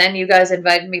following. And then you guys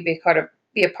invited me to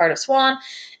be a part of Swan,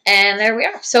 and there we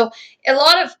are. So a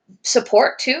lot of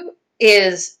support too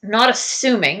is not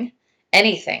assuming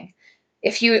anything.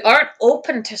 If you aren't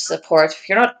open to support, if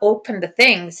you're not open to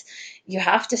things, you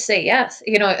have to say yes.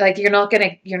 Like you're not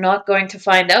going to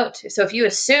find out. So if you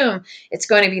assume it's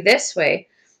going to be this way,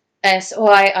 and so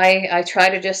I try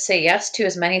to just say yes to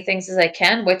as many things as I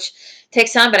can, which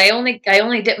takes time. But I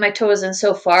only dip my toes in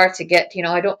so far to get,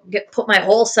 I don't put my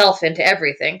whole self into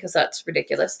everything, because that's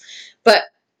ridiculous. But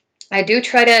I do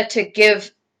try to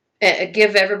give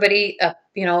everybody a,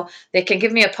 they can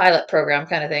give me a pilot program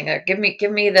kind of thing, or give me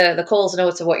the Coles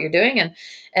notes of what you're doing,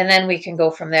 and then we can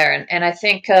go from there. And I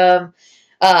think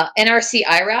NRC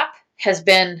IRAP has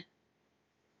been,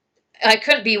 I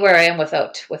couldn't be where I am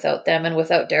without them, and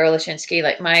without Daryl Lashinsky.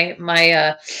 Like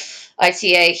my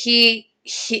ITA,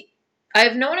 he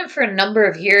I've known him for a number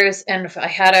of years, and I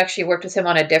had actually worked with him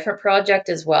on a different project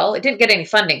as well. It didn't get any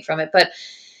funding from it, but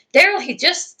Daryl, he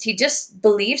just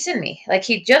believes in me. Like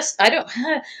he just, I don't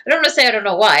want to say I don't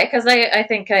know why, because I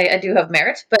think I do have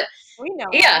merit, but We know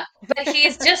yeah, why. but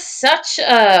he's just such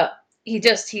a, he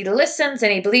listens,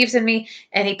 and he believes in me,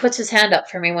 and he puts his hand up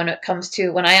for me when it comes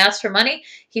to, when I ask for money.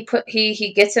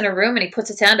 He gets in a room, and he puts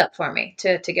his hand up for me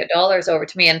to get dollars over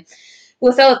to me. And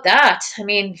without that, I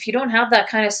mean, if you don't have that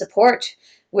kind of support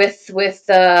with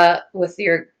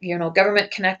your,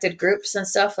 government connected groups and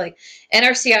stuff, like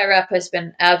NRCI rep has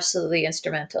been absolutely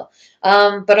instrumental.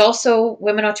 But also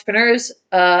women entrepreneurs,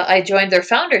 I joined their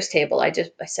founders table. I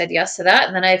said yes to that,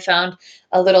 and then I found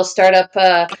a little startup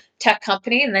tech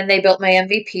company, and then they built my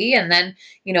MVP, and then,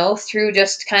 through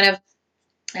just kind of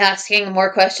asking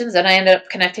more questions, and I ended up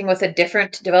connecting with a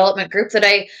different development group that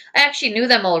I actually knew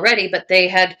them already, but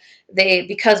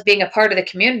because being a part of the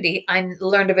community, I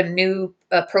learned of a new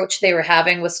approach they were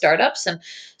having with startups. And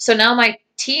so now my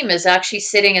team is actually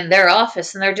sitting in their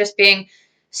office, and they're just being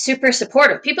super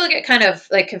supportive. People get kind of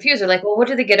like confused. They're like, well, what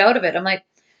do they get out of it? I'm like,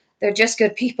 they're just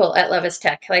good people at Levis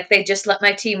Tech. Like they just let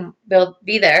my team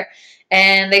be there,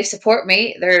 and they support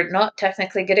me. They're not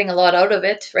technically getting a lot out of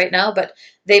it right now, but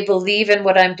they believe in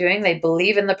what I'm doing. They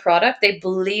believe in the product. They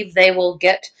believe they will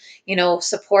get,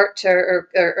 support,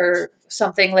 or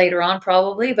something later on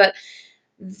probably. But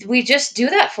we just do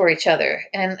that for each other.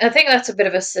 And I think that's a bit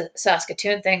of a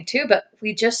Saskatoon thing too, but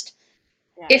we just,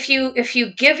 Yeah. if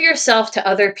you give yourself to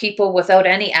other people without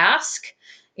any ask,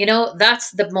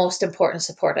 that's the most important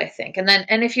support, I think.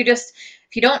 And if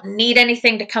you don't need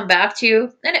anything to come back to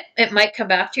you, then it might come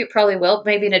back to you. It probably will,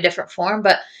 maybe in a different form.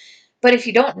 But if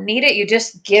you don't need it, you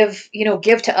just give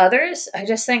to others. I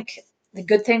just think the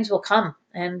good things will come.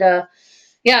 And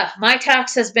yeah, my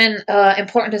tax has been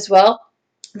important as well.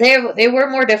 They were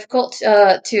more difficult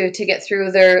to get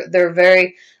through their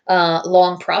very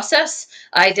long process.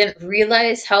 I didn't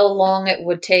realize how long it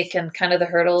would take, and kind of the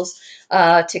hurdles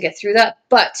to get through that.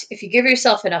 But if you give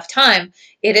yourself enough time,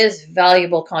 it is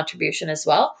valuable contribution as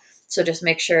well. So just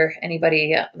make sure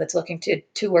anybody that's looking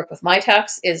to work with my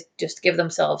tax is just give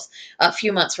themselves a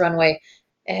few months runway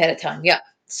ahead of time. Yeah.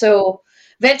 So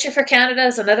Venture for Canada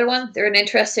is another one. They're an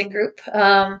interesting group.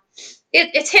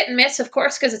 It's hit and miss, of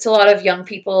course, because it's a lot of young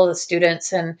people, the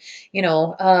students, and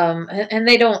and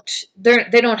they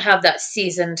don't have that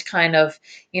seasoned kind of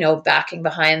backing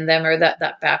behind them, or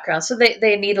that background, so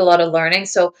they need a lot of learning.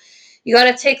 So you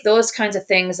got to take those kinds of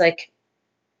things, like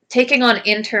taking on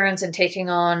interns and taking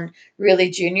on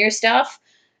really junior staff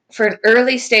for an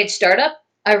early stage startup,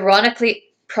 ironically,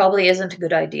 probably isn't a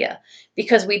good idea,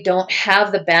 because we don't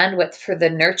have the bandwidth for the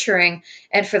nurturing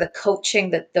and for the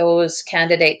coaching that those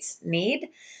candidates need.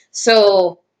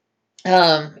 So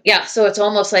yeah, so it's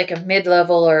almost like a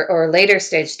mid-level or later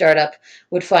stage startup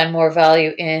would find more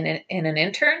value in an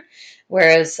intern,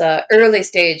 whereas early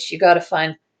stage, you got to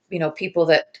find people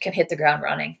that can hit the ground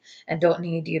running and don't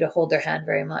need you to hold their hand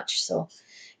very much. So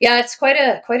yeah, it's quite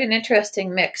an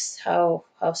interesting mix how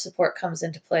support comes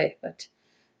into play. But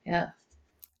yeah,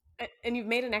 And you've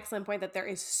made an excellent point that there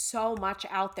is so much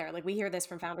out there. Like we hear this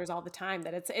from founders all the time,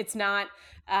 that it's not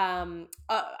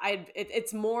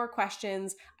it's more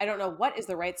questions. I don't know what is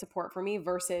the right support for me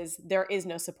versus there is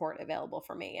no support available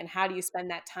for me, and how do you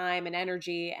spend that time and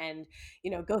energy, and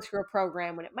go through a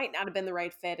program when it might not have been the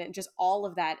right fit, and just all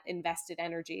of that invested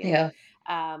energy and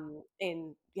yeah,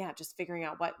 in yeah, just figuring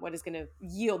out what is going to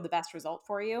yield the best result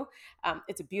for you.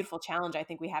 It's a beautiful challenge I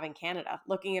think we have in Canada.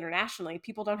 Looking internationally,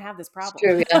 people don't have this it's problem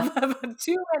true. Yeah, of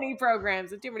too many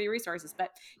programs and too many resources, but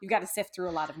you've got to sift through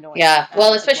a lot of noise yeah.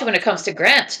 Well, as especially well, when it which I comes think to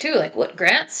grants too. Like what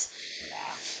grants?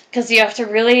 yeah. because you have to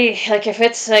really, like, if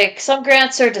it's like some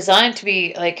grants are designed to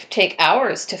be like take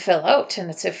hours to fill out, and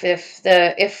it's if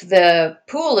the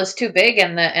pool is too big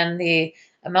and the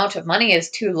amount of money is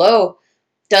too low,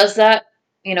 does that,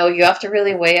 you have to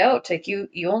really weigh out, like, you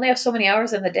only have so many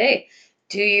hours in the day.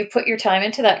 Do you put your time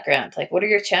into that grant? Like, what are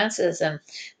your chances, and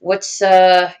what's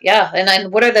yeah, and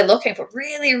then what are they looking for?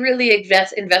 Really, really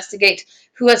investigate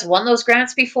who has won those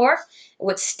grants before,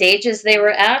 what stages they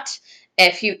were at,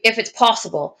 if it's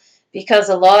possible, because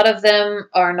a lot of them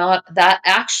are not that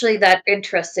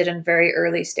interested in very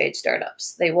early stage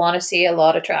startups. They want to see a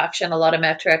lot of traction, a lot of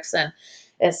metrics, and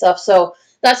stuff. So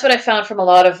that's what I found from a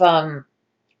lot of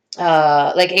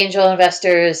like angel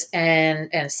investors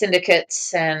and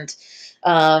syndicates, and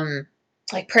um,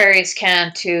 like Prairie's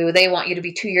can too. They want you to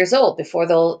be 2 years old before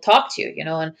they'll talk to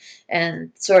you,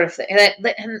 and sort of thing.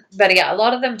 But yeah, a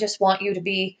lot of them just want you to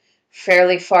be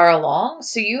fairly far along.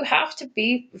 So you have to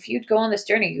be, if you'd go on this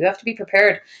journey, you have to be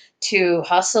prepared to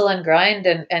hustle and grind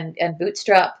and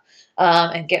bootstrap,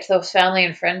 and get those family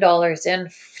and friend dollars in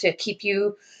to keep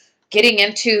you getting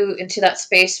into that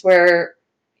space where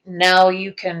now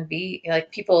you can be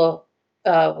like, people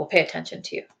will pay attention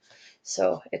to you.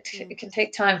 So it can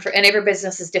take time for, and every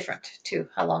business is different too,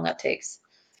 how long that takes.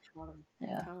 Totally.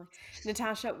 Yeah. Totally.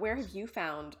 Natasha, where have you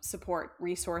found support,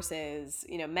 resources,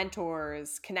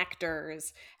 mentors,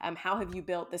 connectors? How have you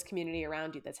built this community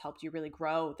around you that's helped you really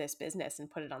grow this business and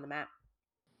put it on the map?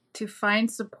 To find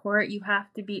support, you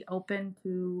have to be open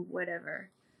to whatever.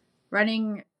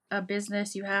 Running a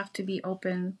business, you have to be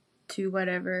open to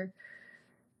whatever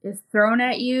is thrown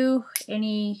at you,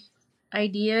 any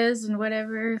ideas and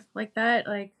whatever like that.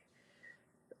 Like,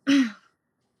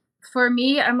 for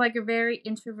me, I'm like a very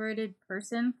introverted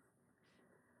person,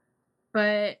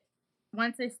 but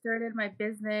once I started my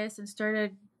business and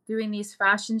started doing these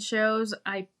fashion shows,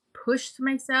 I pushed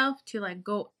myself to like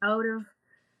go out of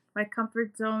my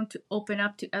comfort zone, to open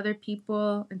up to other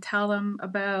people and tell them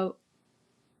about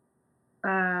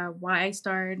why I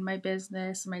started my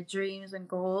business, my dreams and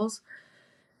goals.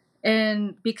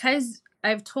 And because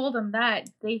I've told them that,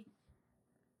 they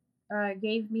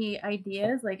gave me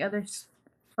ideas, like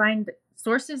find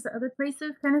sources, other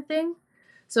places, kind of thing.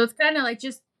 So it's kind of like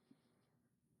just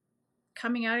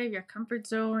coming out of your comfort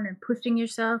zone and pushing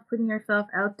yourself, putting yourself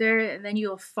out there, and then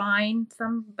you'll find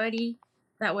somebody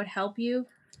that would help you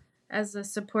as a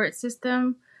support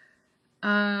system.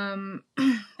 Um,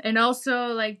 and also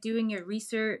like doing your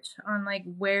research on like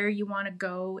where you want to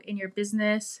go in your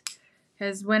business.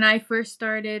 Because when I first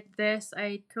started this,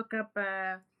 I took up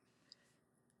a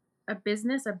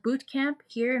boot camp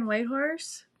here in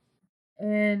Whitehorse,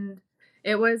 and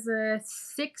it was a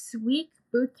 6 week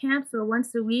boot camp. So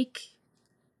once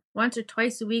or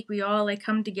twice a week, we all like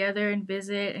come together and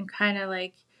visit and kind of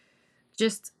like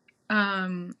just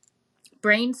um,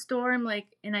 brainstorm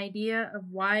like an idea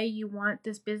of why you want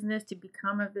this business to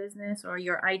become a business, or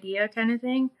your idea kind of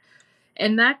thing.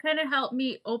 And that kind of helped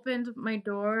me open my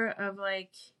door of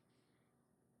like,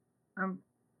 um,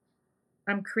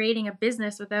 I'm creating a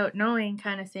business without knowing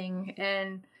kind of thing.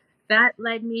 And that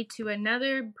led me to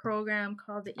another program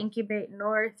called the Incubate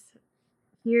North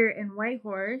here in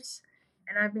Whitehorse.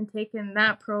 And I've been taking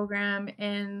that program,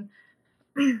 and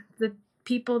the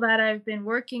people that I've been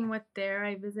working with there,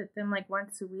 I visit them like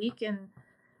once a week, and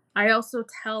I also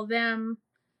tell them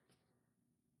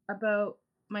about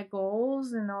my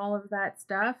goals and all of that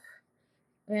stuff.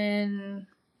 And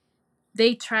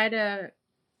they try to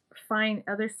find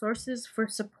other sources for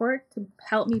support to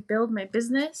help me build my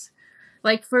business.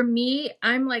 Like for me,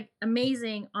 I'm like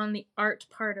amazing on the art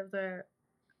part of the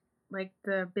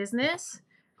business,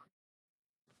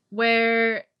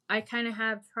 where I kind of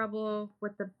have trouble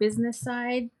with the business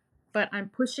side, but I'm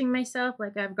pushing myself.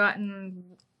 Like I've gotten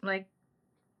like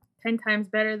 10 times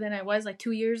better than I was like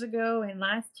 2 years ago and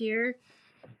last year.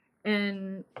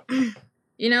 And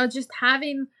just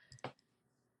having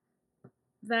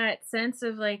that sense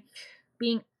of like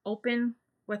being open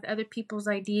with other people's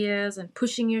ideas and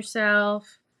pushing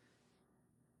yourself,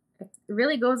 it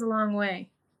really goes a long way.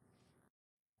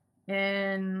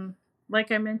 And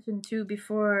like I mentioned too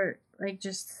before, like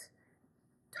just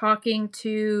talking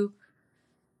to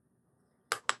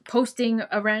posting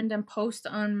a random post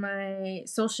on my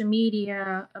social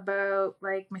media about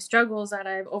like my struggles that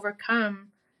I've overcome,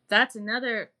 that's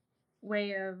another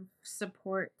way of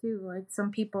support too. Like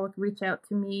some people reach out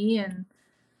to me and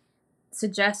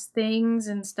suggest things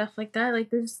and stuff like that.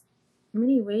 Like there's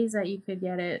many ways that you could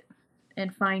get it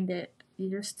and find it. You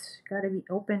just got to be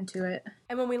open to it.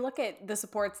 And when we look at the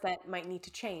supports that might need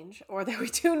to change or that we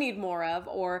do need more of,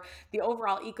 or the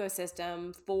overall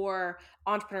ecosystem for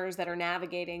entrepreneurs that are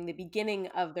navigating the beginning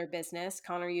of their business,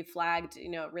 Connor, you flagged,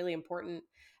 a really important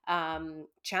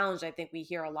challenge I think we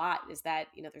hear a lot is that,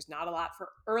 there's not a lot for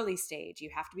early stage.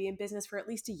 You have to be in business for at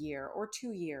least a year or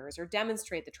 2 years or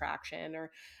demonstrate the traction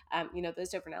or, those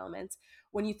different elements.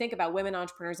 When you think about women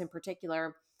entrepreneurs in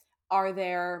particular, are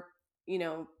there,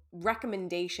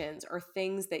 recommendations or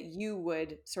things that you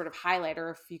would sort of highlight, or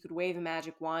if you could wave a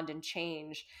magic wand and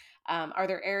change, are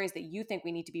there areas that you think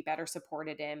we need to be better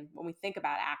supported in when we think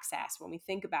about access, when we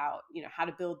think about, how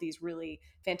to build these really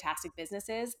fantastic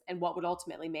businesses and what would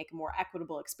ultimately make a more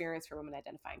equitable experience for women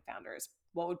identifying founders?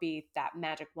 What would be that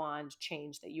magic wand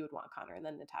change that you would want, Connor? And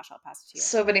then Natasha, I'll pass it to you.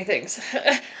 So many things.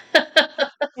 Maybe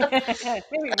more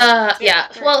than two, Yeah.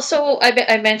 three. Well, so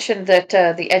I mentioned that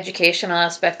the educational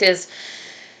aspect is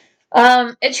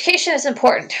education is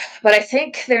important, but I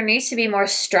think there needs to be more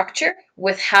structure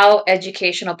with how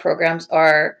educational programs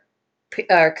are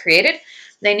created.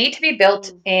 They need to be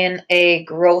built Mm, in a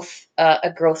growth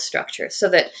structure so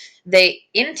that they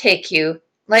intake you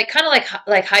like kind of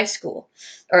like high school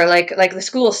or like the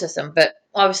school system, but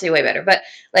obviously way better. But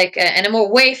like and a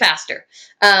more way faster.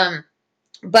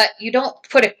 But you don't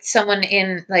put someone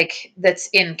in like that's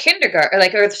in kindergarten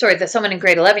or sorry, that someone in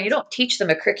grade 11, you don't teach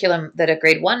them a curriculum that a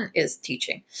grade 1 is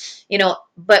teaching,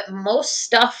 but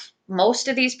most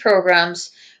of these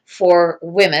programs for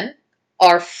women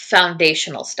are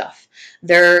foundational stuff.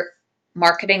 They're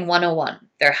marketing 101,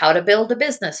 they're how to build a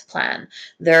business plan,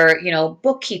 they're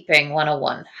bookkeeping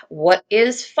 101, what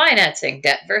is financing,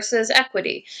 debt versus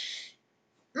equity.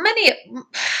 Many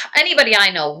Anybody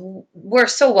I know, we're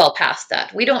so well past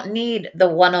that. We don't need the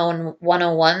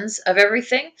 101s of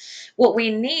everything. What we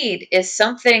need is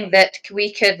something that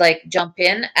we could like jump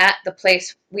in at the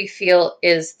place we feel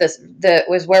is this the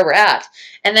was where we're at,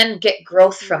 and then get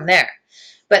growth from mm, there.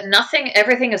 But nothing,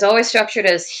 everything is always structured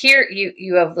as here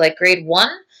you have like grade 1,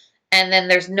 and then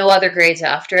there's no other grades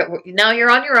after it. Now you're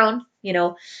on your own.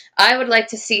 I would like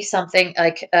to see something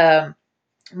like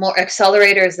more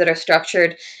accelerators that are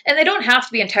structured, and they don't have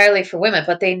to be entirely for women,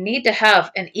 but they need to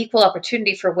have an equal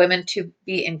opportunity for women to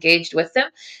be engaged with them.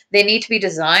 They need to be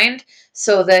designed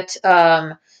so that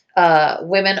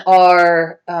women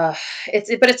are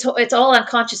it's all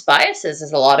unconscious biases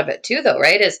is a lot of it too, though,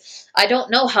 right? Is I don't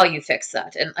know how you fix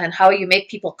that, and how you make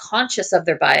people conscious of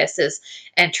their biases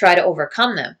and try to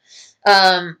overcome them.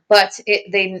 But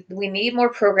we need more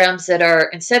programs that are,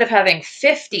 instead of having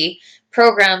 50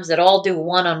 programs that all do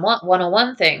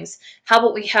one-on-one things, how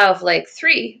about we have like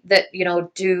 3 that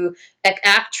do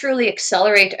truly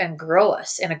accelerate and grow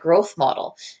us in a growth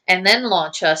model, and then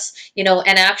launch us,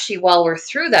 and actually while we're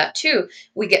through that too,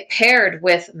 we get paired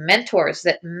with mentors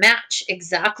that match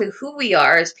exactly who we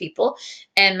are as people,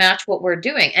 and match what we're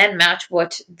doing, and match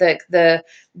what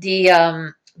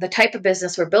the type of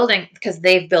business we're building, because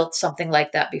they've built something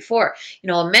like that before.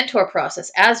 A mentor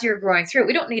process as you're growing through.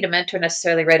 We don't need a mentor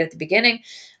necessarily right at the beginning,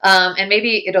 and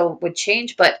maybe would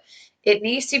change, but it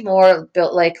needs to be more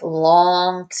built like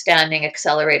long-standing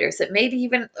accelerators that maybe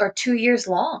even are 2 years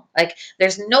long. Like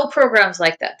there's no programs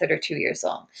like that are 2 years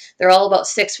long. They're all about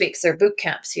 6 weeks. They're boot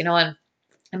camps, and I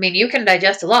mean you can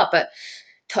digest a lot, but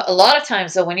a lot of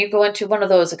times though, when you go into one of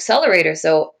those accelerators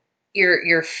though,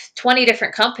 you're 20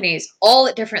 different companies all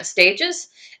at different stages,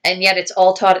 and yet it's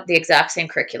all taught at the exact same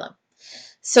curriculum,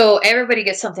 so everybody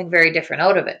gets something very different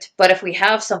out of it. But if we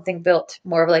have something built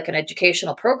more of like an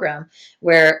educational program,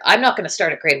 where I'm not going to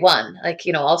start at grade 1, like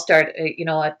I'll start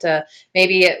at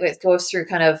maybe it goes through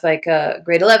kind of like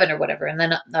grade 11 or whatever, and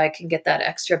then I can get that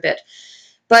extra bit.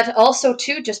 But also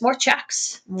too, just more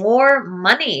checks, more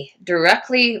money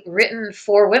directly written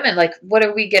for women. Like what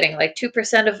are we getting, like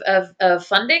 2% of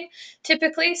funding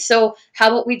typically? So how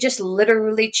about we just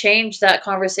literally change that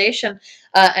conversation,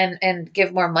 and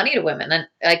give more money to women? And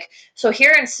like, so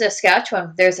here in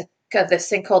Saskatchewan there's this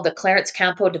thing called the Clarence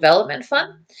Campo Development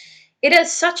Fund. It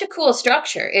has such a cool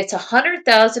structure. It's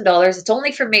 $100,000. It's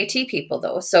only for Métis people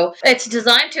though, so it's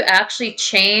designed to actually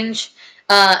change,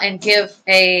 and give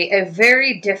a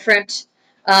very different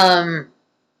um,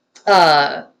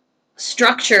 uh,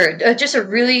 structure, just a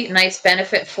really nice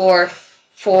benefit for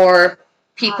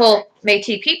people,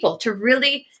 Métis people, to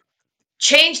really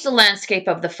change the landscape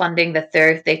of the funding that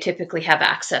they typically have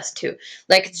access to.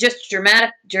 Like it's just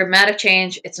dramatic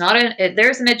change. It's not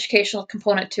there's an educational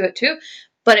component to it too,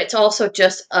 but it's also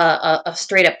just a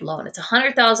straight up loan. It's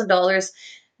 $100,000,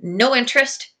 no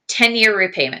interest, 10-year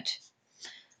repayment.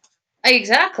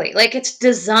 Exactly. Like it's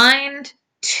designed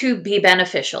to be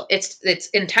beneficial. It's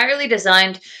entirely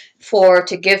designed for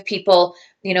to give people,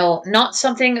 not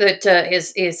something that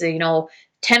is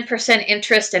 10%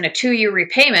 interest and a 2-year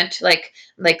repayment, like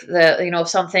the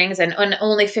some things, and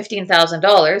only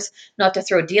 $15,000. Not to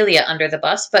throw Delia under the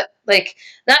bus, but like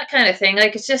that kind of thing.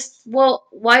 Like, it's just, well,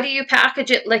 why do you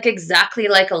package it like exactly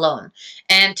like a loan?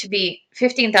 And to be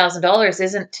 $15,000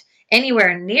 isn't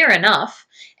anywhere near enough.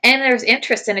 And there's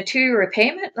interest in a 2-year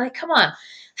repayment. Like, come on,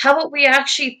 how about we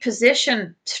actually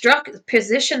position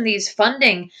these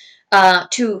funding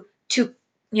to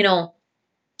you know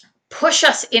push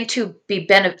us into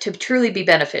to truly be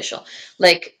beneficial,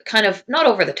 like kind of not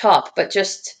over the top, but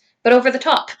over the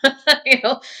top,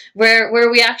 where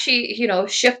we actually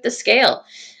shift the scale,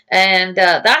 and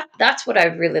that's what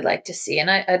I'd really like to see, and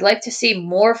I'd like to see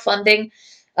more funding,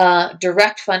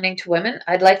 direct funding to women.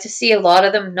 I'd like to see a lot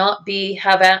of them not be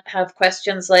have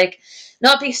questions, like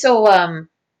not be so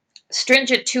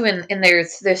stringent too in their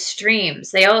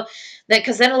streams. They all that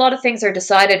Because then a lot of things are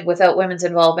decided without women's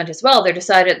involvement as well. They're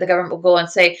decided, the government will go and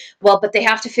say, well, but they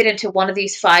have to fit into one of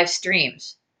these 5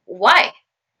 streams. Why?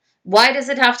 Why does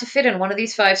it have to fit in one of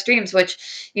these 5 streams,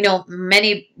 which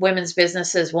many women's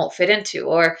businesses won't fit into?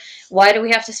 Or why do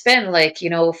we have to spend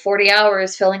 40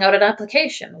 hours filling out an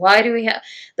application? Why do we have,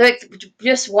 like,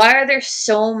 just why are there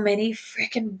so many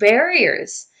freaking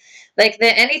barriers? Like,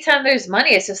 anytime there's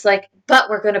money, it's just like, but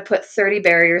we're going to put 30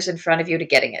 barriers in front of you to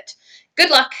getting it. Good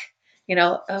luck.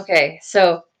 Okay,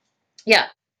 so yeah,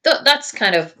 that's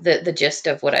kind of the gist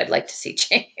of what I'd like to see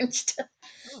changed.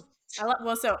 Oh,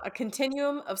 well, so a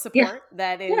continuum of Yeah, support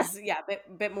that yeah, is, yeah,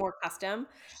 bit more custom,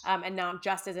 and not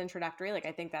just as introductory. Like,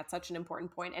 I think that's such an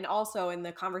important point. And also in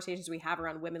the conversations we have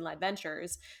around women-led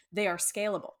ventures, they are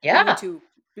scalable. We need yeah. to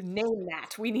name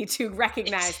that. We need to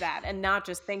recognize Ex- that, and not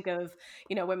just think of,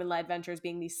 women-led ventures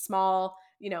being these small,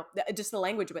 just the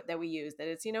language that we use, that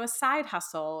it's, a side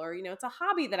hustle, or, it's a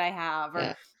hobby that I have,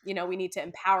 or, yeah. we need to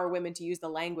empower women to use the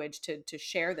language to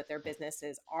share that their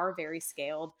businesses are very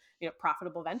scaled,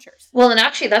 profitable ventures. Well, and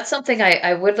actually, that's something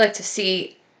I would like to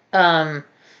see, um,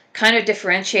 kind of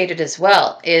differentiated as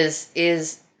well.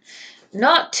 Is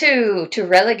not to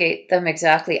relegate them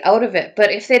exactly out of it,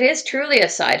 but if it is truly a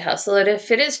side hustle, and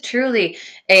if it is truly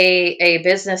a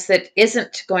business that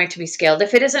isn't going to be scaled,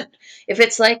 if it's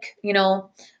like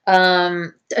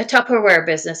a Tupperware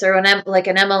business, or like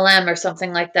an MLM or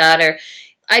something like that, or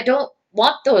I don't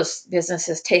want those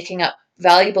businesses taking up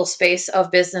valuable space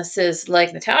of businesses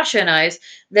like Natasha and I's,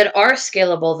 that are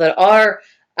scalable, that are,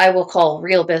 I will call,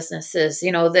 real businesses,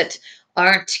 that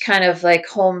aren't kind of like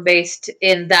home based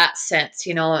in that sense.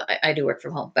 I do work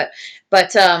from home, but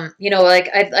like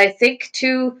I think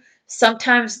too,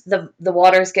 sometimes the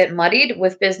waters get muddied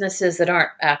with businesses that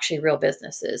aren't actually real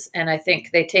businesses, and I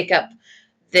think they take up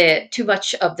the too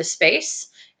much of the space,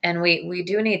 and we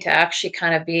do need to actually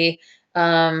kind of be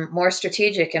more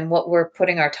strategic in what we're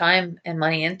putting our time and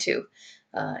money into.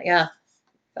 Yeah,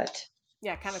 but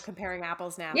Yeah, kind of comparing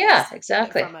apples and yeah, apples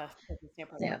exactly. from a business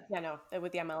standpoint. Yeah. Yeah, no,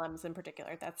 with the MLMs in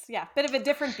particular, that's, yeah, a bit of a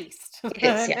different beast, It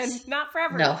is, and yes. not for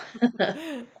No.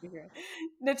 everyone.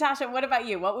 Natasha, what about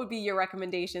you? What would be your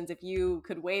recommendations if you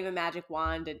could wave a magic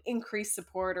wand and increase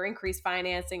support, or increase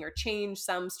financing, or change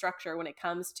some structure when it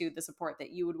comes to the support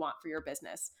that you would want for your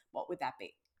business? What would that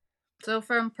be? So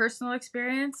from personal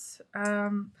experience,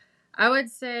 I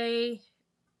would say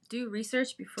do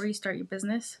research before you start your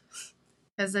business,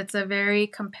 because it's a very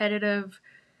competitive.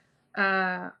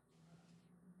 Uh,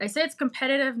 I say it's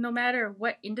competitive no matter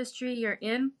what industry you're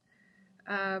in.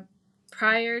 Uh,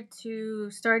 Prior to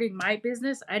starting my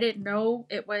business, I didn't know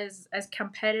it was as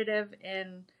competitive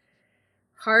and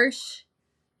harsh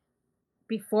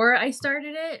before I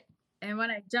started it. And when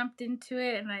I jumped into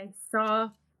it and I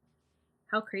saw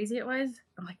how crazy it was,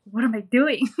 I'm like, what am I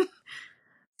doing?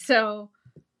 So,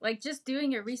 like, just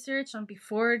doing your research on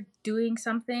before doing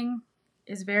something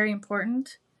is very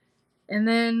important. And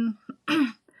then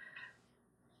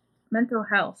mental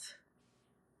health,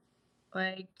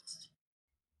 like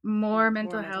more More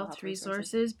mental mental health health resources.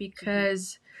 resources, Mhm.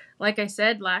 because, like I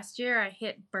said, last year I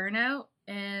hit burnout,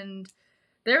 and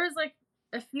there was like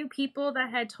a few people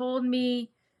that had told me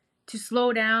to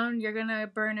slow down, you're gonna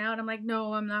burn out. I'm like,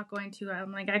 no, I'm not going to.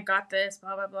 I'm like, I got this,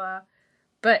 blah, blah, blah.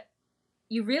 But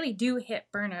you really do hit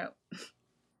burnout.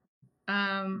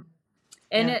 Um,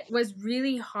 and Yeah. it was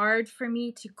really hard for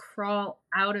me to crawl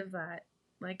out of that.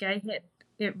 Like, I hit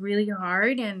it really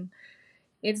hard, and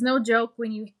it's no joke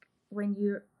when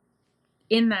you're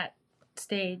in that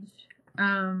stage.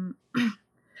 Um,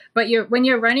 but when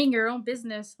you're running your own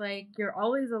business, like, you're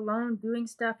always alone doing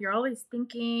stuff. You're always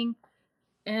thinking,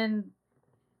 and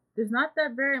there's not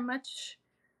that very much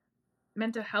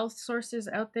mental health sources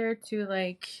out there to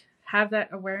like have that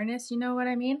awareness, you know what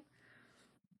I mean?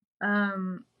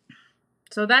 Um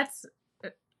so that's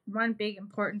one big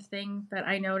important thing that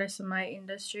I notice in my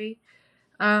industry.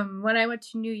 When I went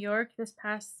to New York this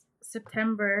past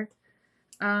September,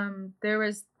 there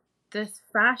was this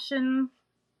fashion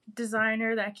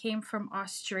designer that came from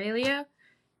Australia,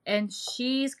 and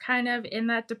she's kind of in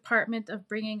that department of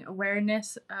bringing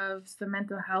awareness of the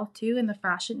mental health too in the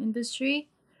fashion industry,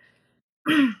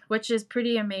 which is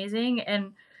pretty amazing.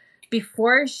 And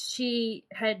before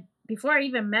I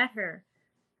even met her,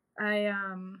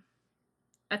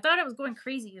 I thought I was going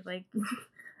crazy. Like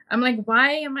I'm like,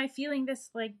 why am I feeling this,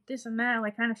 like this and that?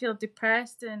 Like kind of feel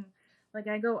depressed, and like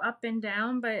I go up and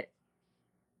down, but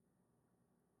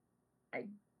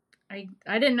I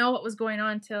I didn't know what was going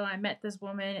on until I met this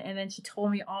woman, and then she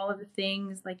told me all of the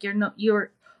things. Like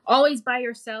you're always by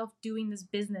yourself doing this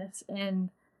business, and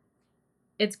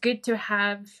it's good to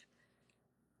have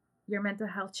your mental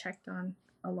health checked on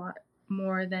a lot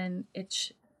more than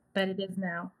that it is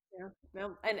now. Yeah.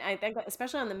 No, and I think that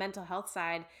especially on the mental health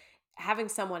side, having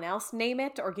someone else name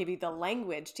it or give you the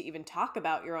language to even talk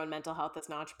about your own mental health as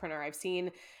an entrepreneur. I've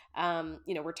seen,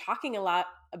 we're talking a lot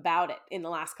about it in the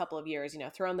last couple of years,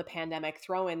 throw in the pandemic,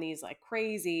 throw in these like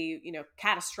crazy,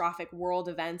 catastrophic world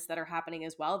events that are happening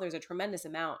as well. There's a tremendous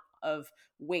amount of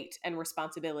weight and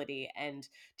responsibility and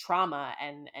trauma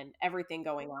and everything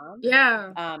going on.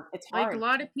 Yeah. It's Like a hard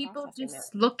lot to of people processing that.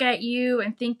 just look at you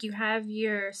and think you have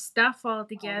your stuff all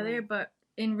together, Totally. but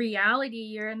in reality,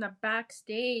 you're in the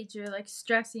backstage, you're like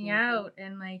stressing Hmm. out,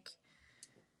 and like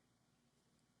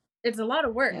it's a lot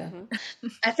of work. Yeah. Hmm.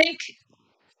 I think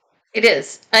it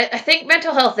is. I think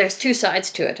mental health, there's two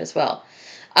sides to it as well.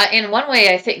 In one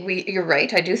way, I think you're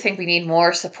right. I do think we need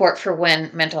more support for when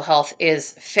mental health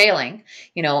is failing,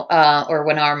 or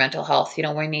when our mental health,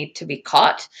 we need to be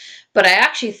caught. But I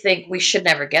actually think we Hmm. should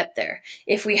never get there.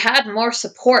 If we had more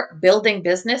support building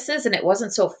businesses and it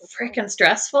wasn't so Good point. freaking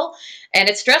stressful, and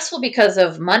it's stressful because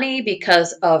of money,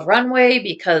 because Mhm. of runway,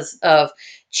 because of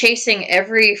chasing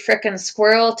every frickin'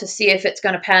 squirrel to see if it's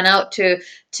going to pan out to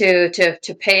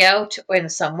pay out in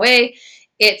some way.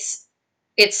 It's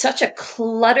it's such a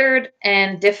cluttered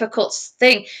and difficult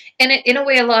thing, and in a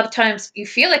way, a lot of times you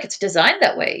feel like it's designed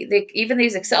that way. Even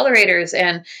these accelerators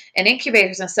and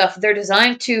incubators and stuff, they're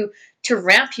designed to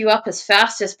ramp you up as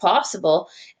fast as possible.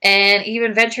 And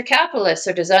even venture capitalists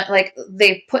are designed, like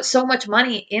they put so much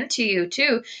money into you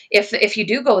too, if you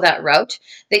do go that route,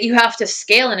 that you have to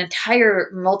scale an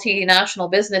entire multinational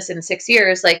business in 6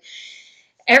 years. Like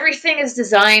everything is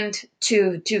designed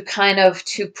to kind of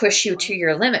to Good push you to point.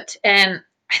 your limit. And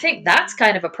I think that's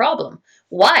kind of a problem.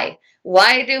 Why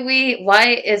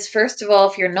is, first of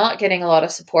all, if you're not getting a lot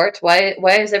of support, why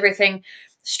is everything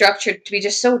structured to be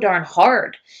just so darn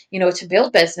hard, to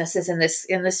build businesses in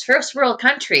this first world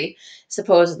country,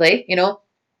 supposedly,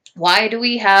 why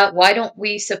don't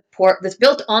we support that's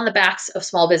built on the backs of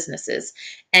small businesses?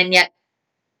 And yet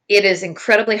it is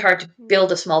incredibly hard to Mhm.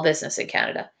 build a small business in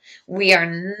Canada. We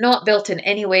are not built in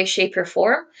any way, shape, or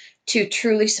form to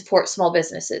truly support small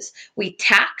businesses. We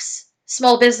tax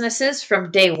small businesses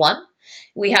from day one.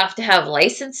 We have to have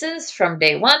licenses from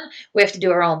day one. We have to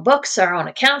do our own books, our own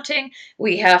accounting.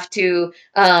 We have to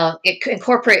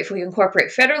incorporate, if we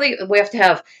incorporate federally, we have to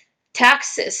have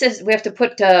taxes. We have to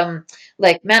put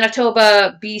like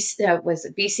Manitoba, BC, was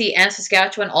it BC and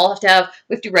Saskatchewan all have to have.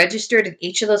 We have to register in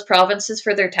each of those provinces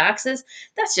for their taxes.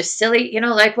 That's just silly,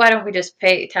 Like why don't we just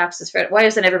pay taxes for it? Why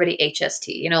isn't everybody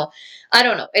HST? I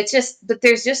don't know. It's just, but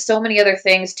there's just so many other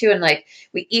things too, and like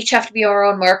we each have to be our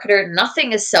own marketer.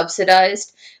 Nothing is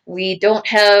subsidized. We don't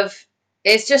have.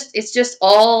 It's just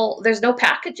all. There's no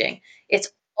packaging. It's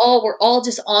all, we're all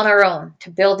just on our own to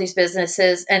build these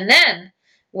businesses, and then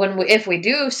if we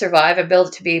do survive and build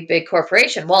it to be a big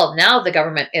corporation, well, now the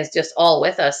government is just all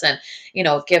with us, and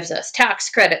gives us tax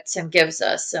credits and gives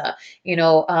us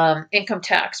income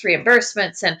tax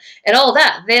reimbursements and all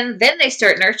that. Then they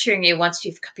start nurturing you once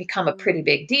you've become a pretty Mhm.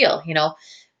 big deal.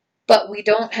 But we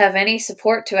don't have any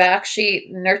support to actually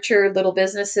nurture little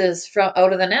businesses from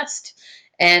out of the nest,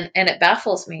 and it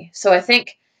baffles me. So I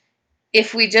think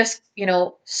if we just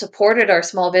supported our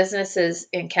small businesses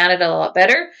in Canada a lot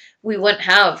better, we wouldn't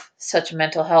have such a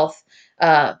mental health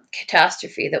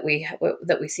catastrophe that we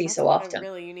see That's so a often.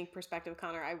 really unique perspective,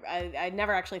 Connor. I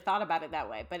never actually thought about it that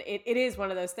way, but it is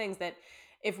one of those things that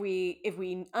if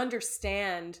we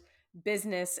understand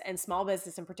business and small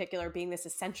business in particular being this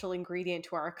essential ingredient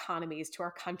to our economies, to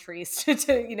our countries, to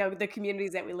the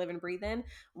communities that we live and breathe in,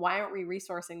 why aren't we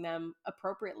resourcing them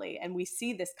appropriately? And we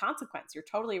see this consequence. You're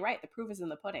totally right. The proof is in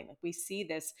the pudding. Like, we see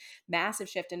this massive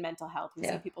shift in mental health. We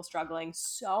see Yeah. people struggling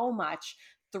so much.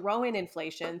 Throw in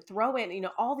inflation, throw in,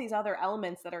 all these other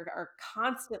elements that are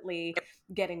constantly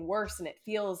getting worse, and it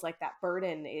feels like that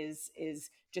burden is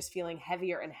just feeling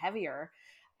heavier and heavier.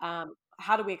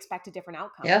 How do we expect a different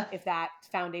outcome Yeah. if that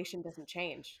foundation doesn't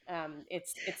change?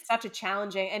 It's such a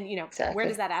challenging, and where Exactly.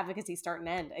 does that advocacy start and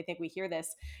end? I think we hear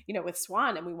this with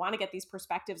Swan, and we want to get these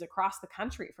perspectives across the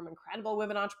country from incredible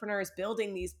women entrepreneurs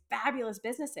building these fabulous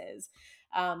businesses.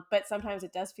 But sometimes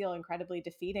it does feel incredibly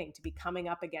defeating to be coming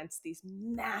up against these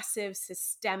massive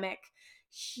systemic,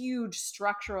 huge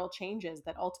structural changes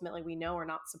that ultimately we know are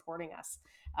not supporting us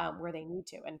where they need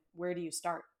to. And where do you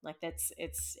start? Like,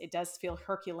 it does feel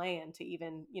Herculean to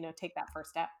even take that first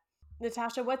step.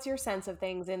 Natasha, what's your sense of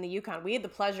things in the Yukon? We had the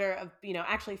pleasure of,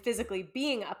 actually physically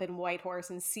being up in Whitehorse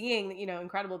and seeing,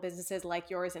 incredible businesses like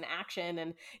yours in action,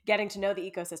 and getting to know the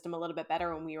ecosystem a little bit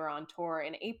better when we were on tour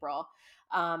in April.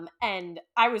 And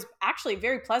I was actually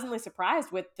very pleasantly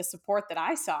surprised with the support that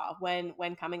I saw when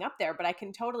coming up there. But I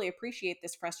can totally appreciate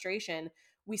this frustration.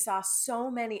 We saw so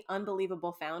many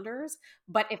unbelievable founders,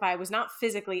 but if I was not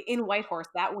physically in Whitehorse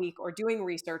that week or doing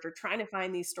research or trying to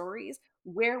find these stories,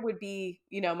 where would be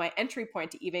my entry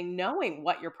point to even knowing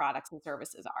what your products and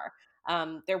services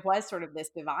are? There was sort of this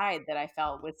divide that I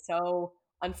felt was so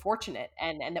unfortunate,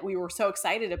 and that we were so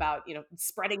excited about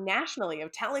spreading nationally,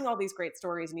 of telling all these great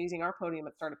stories and using our podium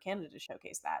at Startup Canada to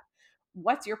showcase that.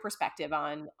 What's your perspective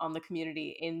on the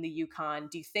community in the Yukon?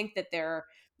 Do you think that there's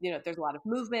a lot of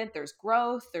movement, there's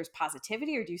growth, there's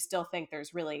positivity, or do you still think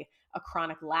there's really a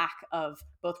chronic lack of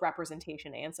both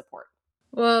representation and support?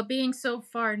 Well, being so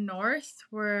far north,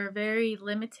 we're very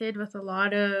limited with a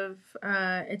lot of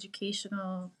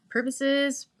educational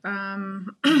purposes.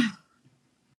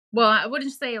 Well, I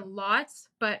wouldn't say a lot,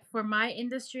 but for my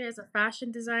industry as a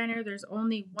fashion designer, there's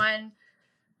only one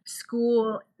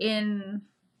school in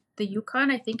the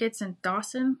Yukon. I think it's in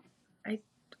Dawson. I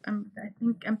I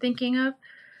think I'm thinking of.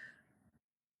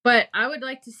 But I would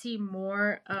like to see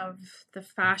more of the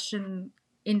fashion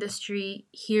industry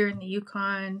here in the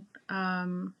Yukon.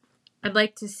 I'd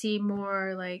like to see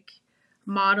more like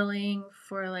modeling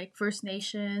for like First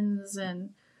Nations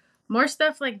and more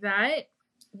stuff like that,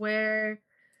 where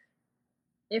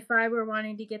if I were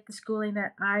wanting to get the schooling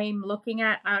that I'm looking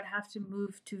at, I would have to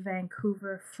move to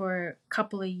Vancouver for a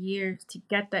couple of years to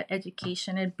get that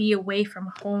education and be away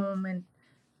from home, and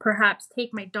perhaps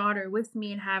take my daughter with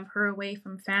me and have her away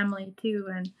from family too.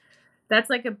 And that's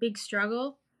like a big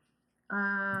struggle.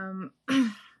 Um,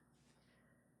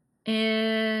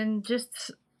 and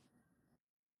just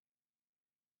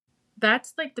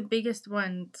that's like the biggest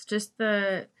one. It's just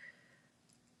the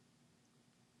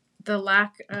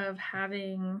lack of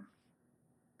having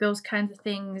those kinds of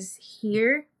things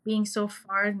here, being so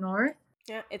far north.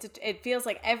 Yeah, it feels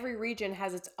like every region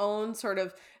has its own sort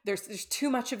of, there's too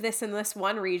much of this in this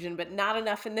one region, but not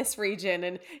enough in this region,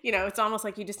 and it's almost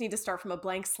like you just need to start from a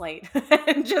blank slate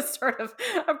and just sort of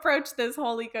approach this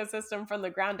whole ecosystem from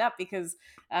the ground up. Because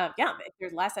yeah,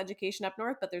 there's less education up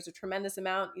north, but there's a tremendous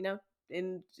amount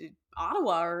in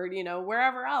Ottawa, or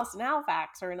wherever else, in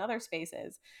Halifax or in other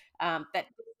spaces. That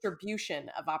distribution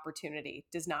of opportunity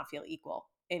does not feel equal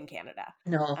in Canada.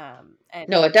 No, And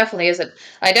no, it definitely isn't.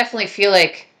 I definitely feel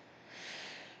like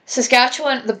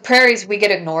Saskatchewan, the prairies, we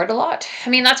get ignored a lot. I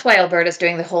mean, that's why Alberta's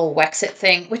doing the whole Wexit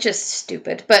thing, which is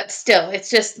stupid. But still, it's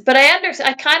just. But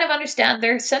I kind of understand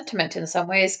their sentiment in some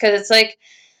ways, because it's like,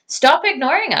 stop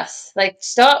ignoring us. Like,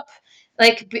 stop.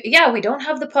 Like, yeah, we don't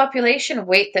have the population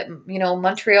weight that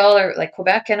Montreal or like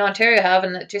Quebec and Ontario have,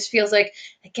 and it just feels like,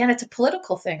 again, it's a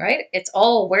political thing, right? It's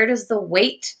all, where does the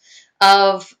weight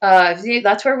of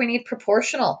that's where we need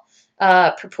proportional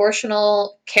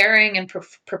caring and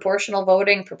proportional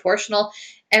voting, proportional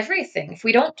everything. If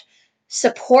we don't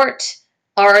support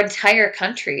our entire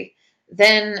country,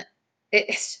 then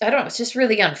I don't know, it's just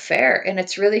really unfair, and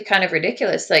it's really kind of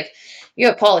ridiculous. Like, you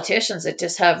have politicians that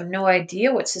just have no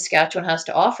idea what Saskatchewan has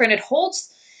to offer, and it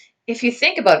holds. If you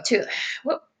think about it too,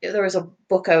 there was a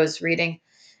book I was reading,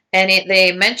 and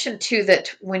they mentioned too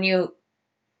that when you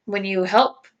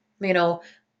help, you know,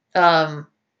 um,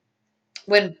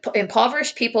 when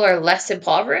impoverished people are less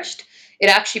impoverished, it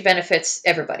actually benefits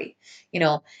everybody, you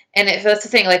know. And if that's the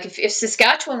thing, like if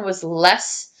Saskatchewan was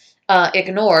less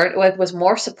ignored, like was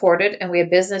more supported, and we had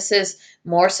businesses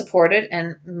more supported,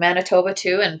 and Manitoba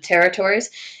too, and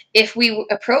territories, if we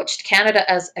approached Canada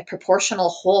as a proportional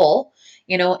whole,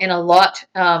 in a lot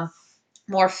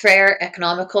more fair,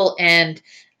 economical, and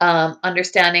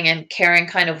understanding and caring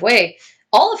kind of way,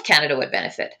 all of Canada would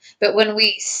benefit. But when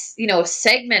we,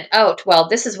 segment out, well,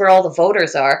 this is where all the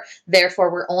voters are,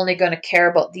 therefore we're only going to care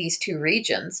about these two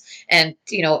regions, and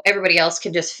everybody else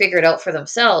can just figure it out for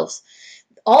themselves.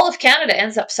 All of Canada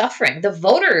ends up suffering. The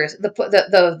voters,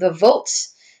 the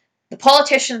votes, the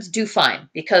politicians do fine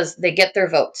because they get their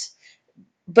votes,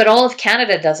 but all of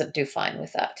Canada doesn't do fine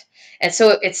with that. And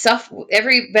so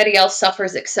everybody else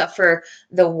suffers except for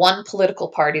the one political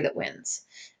party that wins.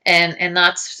 And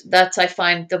that's I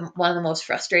find one of the most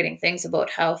frustrating things about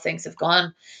how things have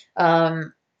gone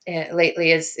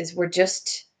lately is we're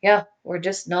just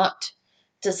not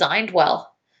designed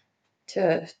well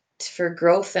to for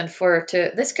growth and for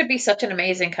to this could be such an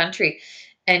amazing country,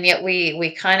 and yet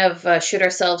we kind of shoot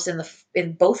ourselves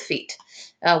in both feet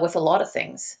with a lot of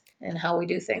things and how we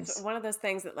do It's things. one of those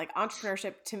things that like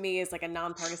entrepreneurship to me is like a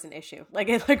nonpartisan issue. Like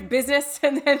it's like business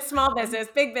and then small business,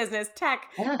 big business,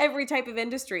 tech, Yeah, every type of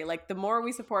industry. Like the more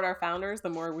we support our founders, the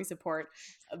more we support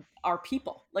our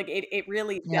people. Like it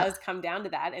really yeah, does come down to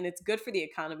that. And it's good for the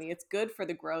economy. It's good for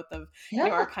the growth of, our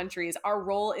yeah, countries, our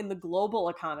role in the global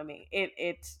economy.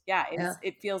 yeah.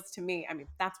 It feels to me, I mean,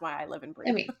 that's why I live and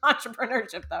I breathe mean,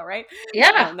 entrepreneurship though, right?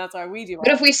 yeah. That's why we do But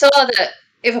all. if we saw that,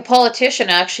 if a politician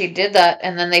actually did that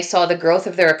and then they saw the growth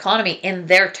of their economy in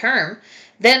their term,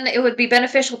 then it would be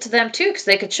beneficial to them too, because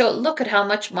they could show, look at how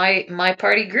much my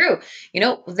party grew.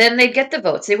 Then they'd get the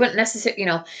votes. They wouldn't necessarily,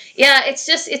 yeah.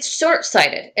 It's short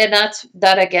sighted, and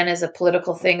that again is a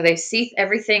political thing. They see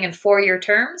everything in 4-year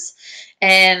terms,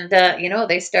 and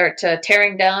they start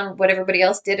tearing down what everybody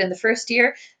else did in the first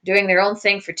year, doing their own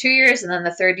thing for 2 years, and then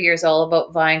the third year is all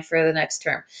about vying for the next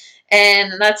term.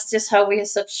 And that's just how we have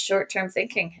such short-term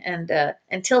thinking. And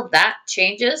until that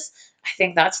changes, I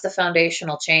think that's the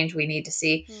foundational change we need to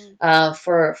see Hmm.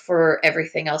 for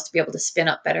everything else to be able to spin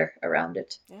up better around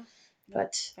it. Yeah. Yeah.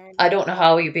 But Very I much. don't know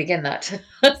how you begin that.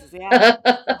 This is yeah.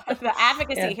 The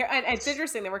advocacy Yeah, here, and it's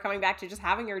interesting that we're coming back to just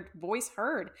having your voice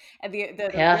heard and the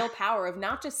yeah, real power of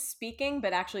not just speaking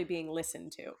but actually being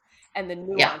listened to, and the yeah,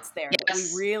 nuance there that we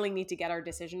yes, really need to get our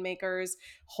decision makers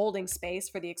holding space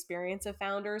for the experience of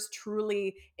founders,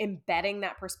 truly embedding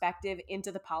that perspective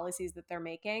into the policies that they're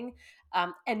making,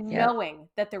 and yeah, knowing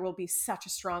that there will be such a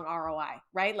strong ROI,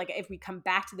 right? Like if we come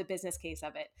back to the business case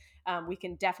of it, we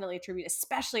can definitely attribute,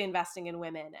 especially investing in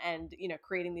women and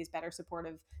creating these better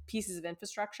supportive pieces of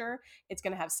infrastructure. It's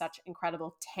going to have such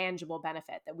incredible tangible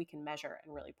benefit that we can measure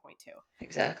and really point to.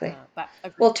 exactly. But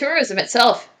agreed. Well, tourism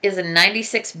itself is a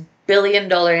 $96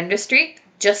 billion industry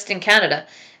just in Canada,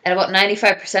 and about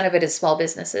 95% of it is small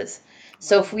businesses.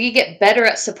 So if Wow. we get better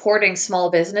at supporting small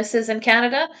businesses in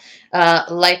Canada,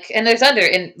 and there's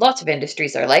in lots of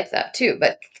industries are like that too,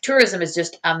 but tourism is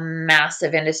just a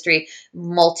massive industry,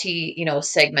 multi,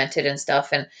 segmented and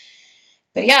stuff.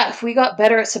 But yeah, if we got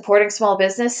better at supporting small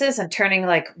businesses and turning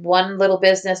like one little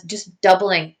business, just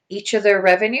doubling each of their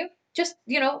revenue, just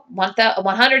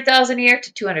 100,000 a year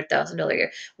to $200,000 a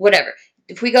year, whatever.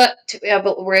 If we but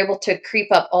we're able to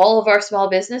creep up all of our small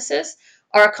businesses,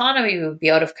 our economy would be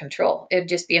out of control. It'd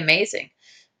just be amazing.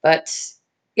 But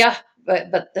yeah,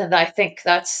 but then I think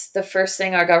that's the first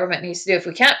thing our government needs to do. If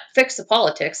we can't fix the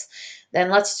politics, then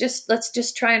let's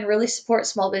just try and really support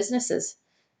small businesses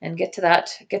and get to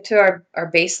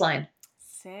our baseline.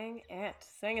 Sing it,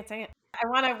 sing it, sing it. I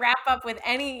want to wrap up with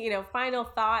any, final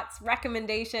thoughts,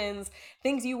 recommendations,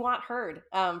 things you want heard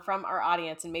from our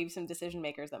audience, and maybe some decision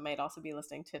makers that might also be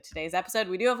listening to today's episode.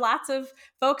 We do have lots of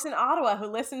folks in Ottawa who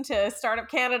listen to Startup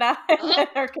Canada and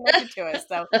are connected to us,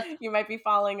 so you might be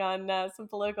falling on some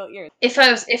political ears. If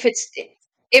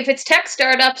it's tech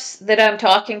startups that I'm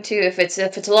talking to, if it's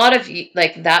a lot of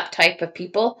like that type of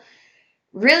people,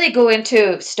 really go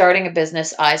into starting a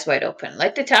business eyes wide open.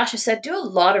 Like Natasha said, do a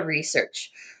lot of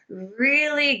research.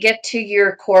 Really get to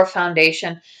your core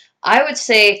foundation. I would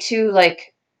say too,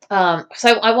 like,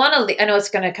 so I want to. I know it's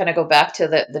going to kind of go back to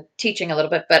the teaching a little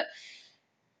bit, but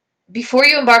before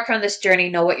you embark on this journey,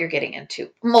 know what you're getting into.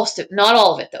 Most of, not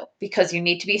all of it though, because you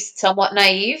need to be somewhat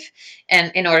naive,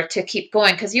 and in order to keep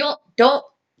going, because you don't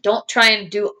try and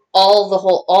do all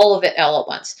of it all at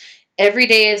once. Every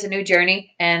day is a new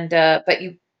journey, and but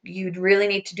you really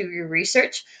need to do your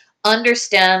research,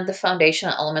 understand the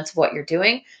foundational elements of what you're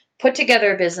doing, put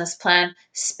together a business plan,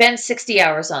 spend 60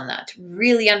 hours on that,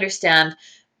 really understand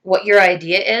what your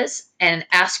idea is, and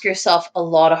ask yourself a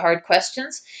lot of hard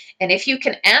questions, and if you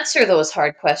can answer those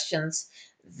hard questions,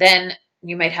 then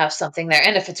you might have something there.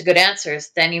 And if it's good answers,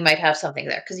 then you might have something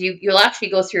there, because you'll actually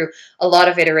go through a lot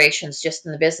of iterations just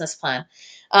in the business plan.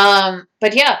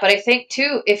 But I think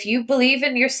too, if you believe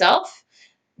in yourself,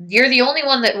 you're the only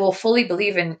one that will fully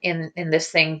believe in this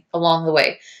thing along the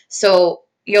way. So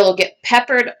you'll get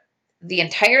peppered the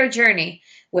entire journey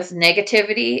with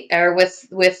negativity, or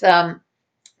with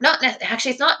not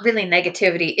actually, it's not really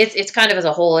negativity. It's kind of as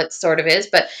a whole, it sort of is,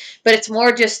 but it's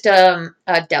more just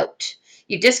doubt.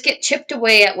 You just get chipped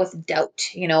away at with doubt,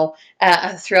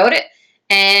 throughout it,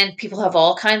 and people have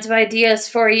all kinds of ideas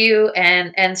for you,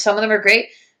 and some of them are great.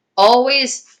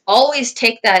 Always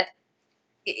take that,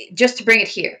 just to bring it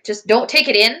here. Just don't take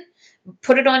it in.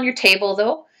 Put it on your table,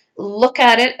 though. Look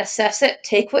at it, assess it,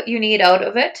 take what you need out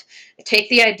of it, take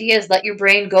the ideas, let your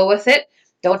brain go with it.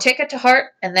 Don't take it to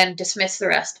heart, and then dismiss the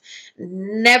rest.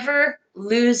 Never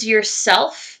lose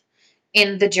yourself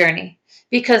in the journey.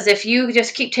 Because if you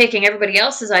just keep taking everybody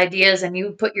else's ideas and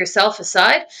you put yourself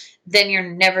aside, then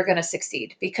you're never going to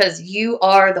succeed, because you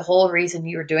are the whole reason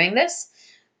you're doing this.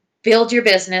 Build your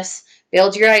business,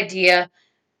 build your idea,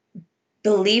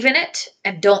 believe in it,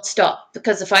 and don't stop.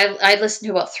 Because if I listened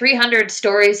to about 300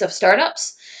 stories of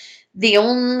startups, the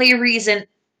only reason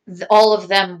all of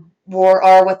them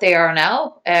are what they are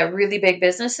now, really big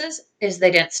businesses, is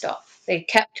they didn't stop. They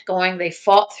kept going. They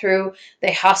fought through.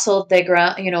 They hustled. They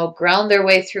ground their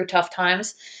way through tough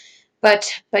times.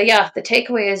 But yeah, the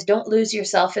takeaway is, don't lose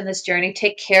yourself in this journey.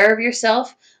 Take care of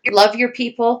yourself. Love your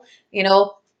people.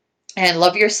 And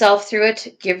love yourself through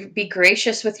it. Be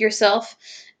gracious with yourself,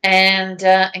 and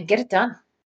get it done.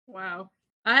 Wow.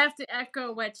 I have to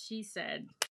echo what she said.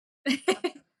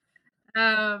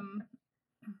 um,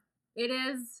 it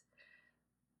is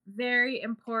very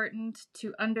important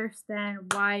to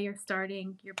understand why you're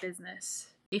starting your business.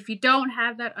 If you don't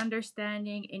have that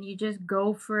understanding and you just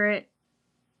go for it,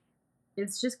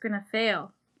 it's just going to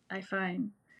fail, I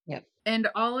find. Yep. And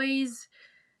always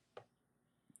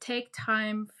take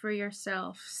time for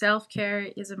yourself. Self-care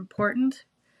is important.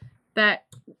 That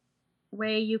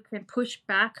way you can push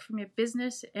back from your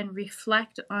business and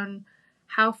reflect on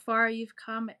how far you've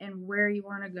come and where you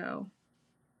want to go.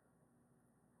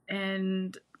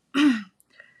 And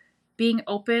being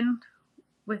open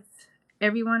with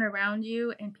everyone around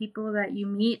you and people that you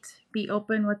meet, be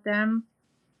open with them,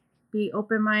 be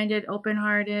open-minded,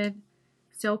 open-hearted,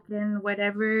 soak in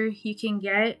whatever you can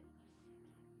get,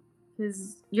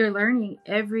 because you're learning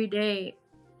every day.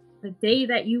 The day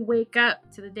that you wake up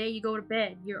to the day you go to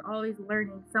bed, you're always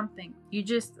learning something. You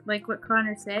just, like what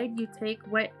Conor said, you take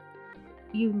what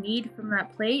you need from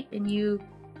that plate and you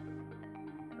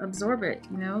absorb it.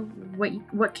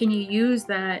 What can you use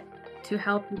that to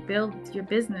help you build your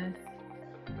business?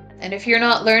 And if you're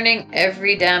not learning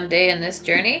every damn day in this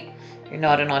journey, you're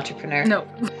not an entrepreneur. No.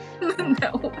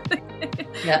 No.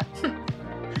 Yeah.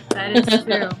 That is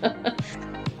true.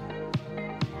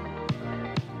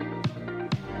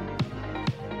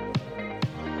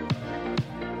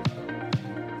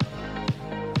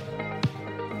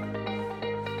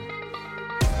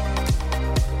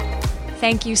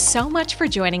 Thank you so much for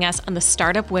joining us on the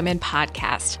Startup Women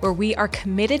podcast, where we are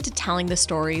committed to telling the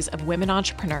stories of women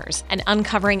entrepreneurs and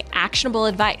uncovering actionable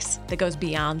advice that goes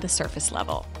beyond the surface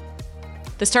level.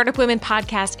 The Startup Women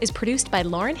podcast is produced by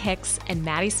Lauren Hicks and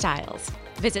Maddie Stiles.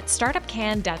 Visit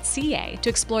startupcan.ca to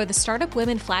explore the Startup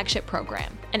Women flagship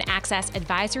program and access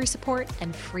advisory support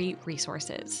and free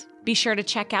resources. Be sure to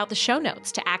check out the show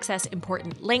notes to access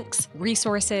important links,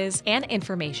 resources, and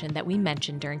information that we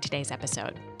mentioned during today's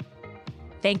episode.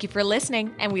 Thank you for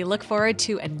listening, and we look forward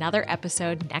to another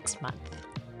episode next month.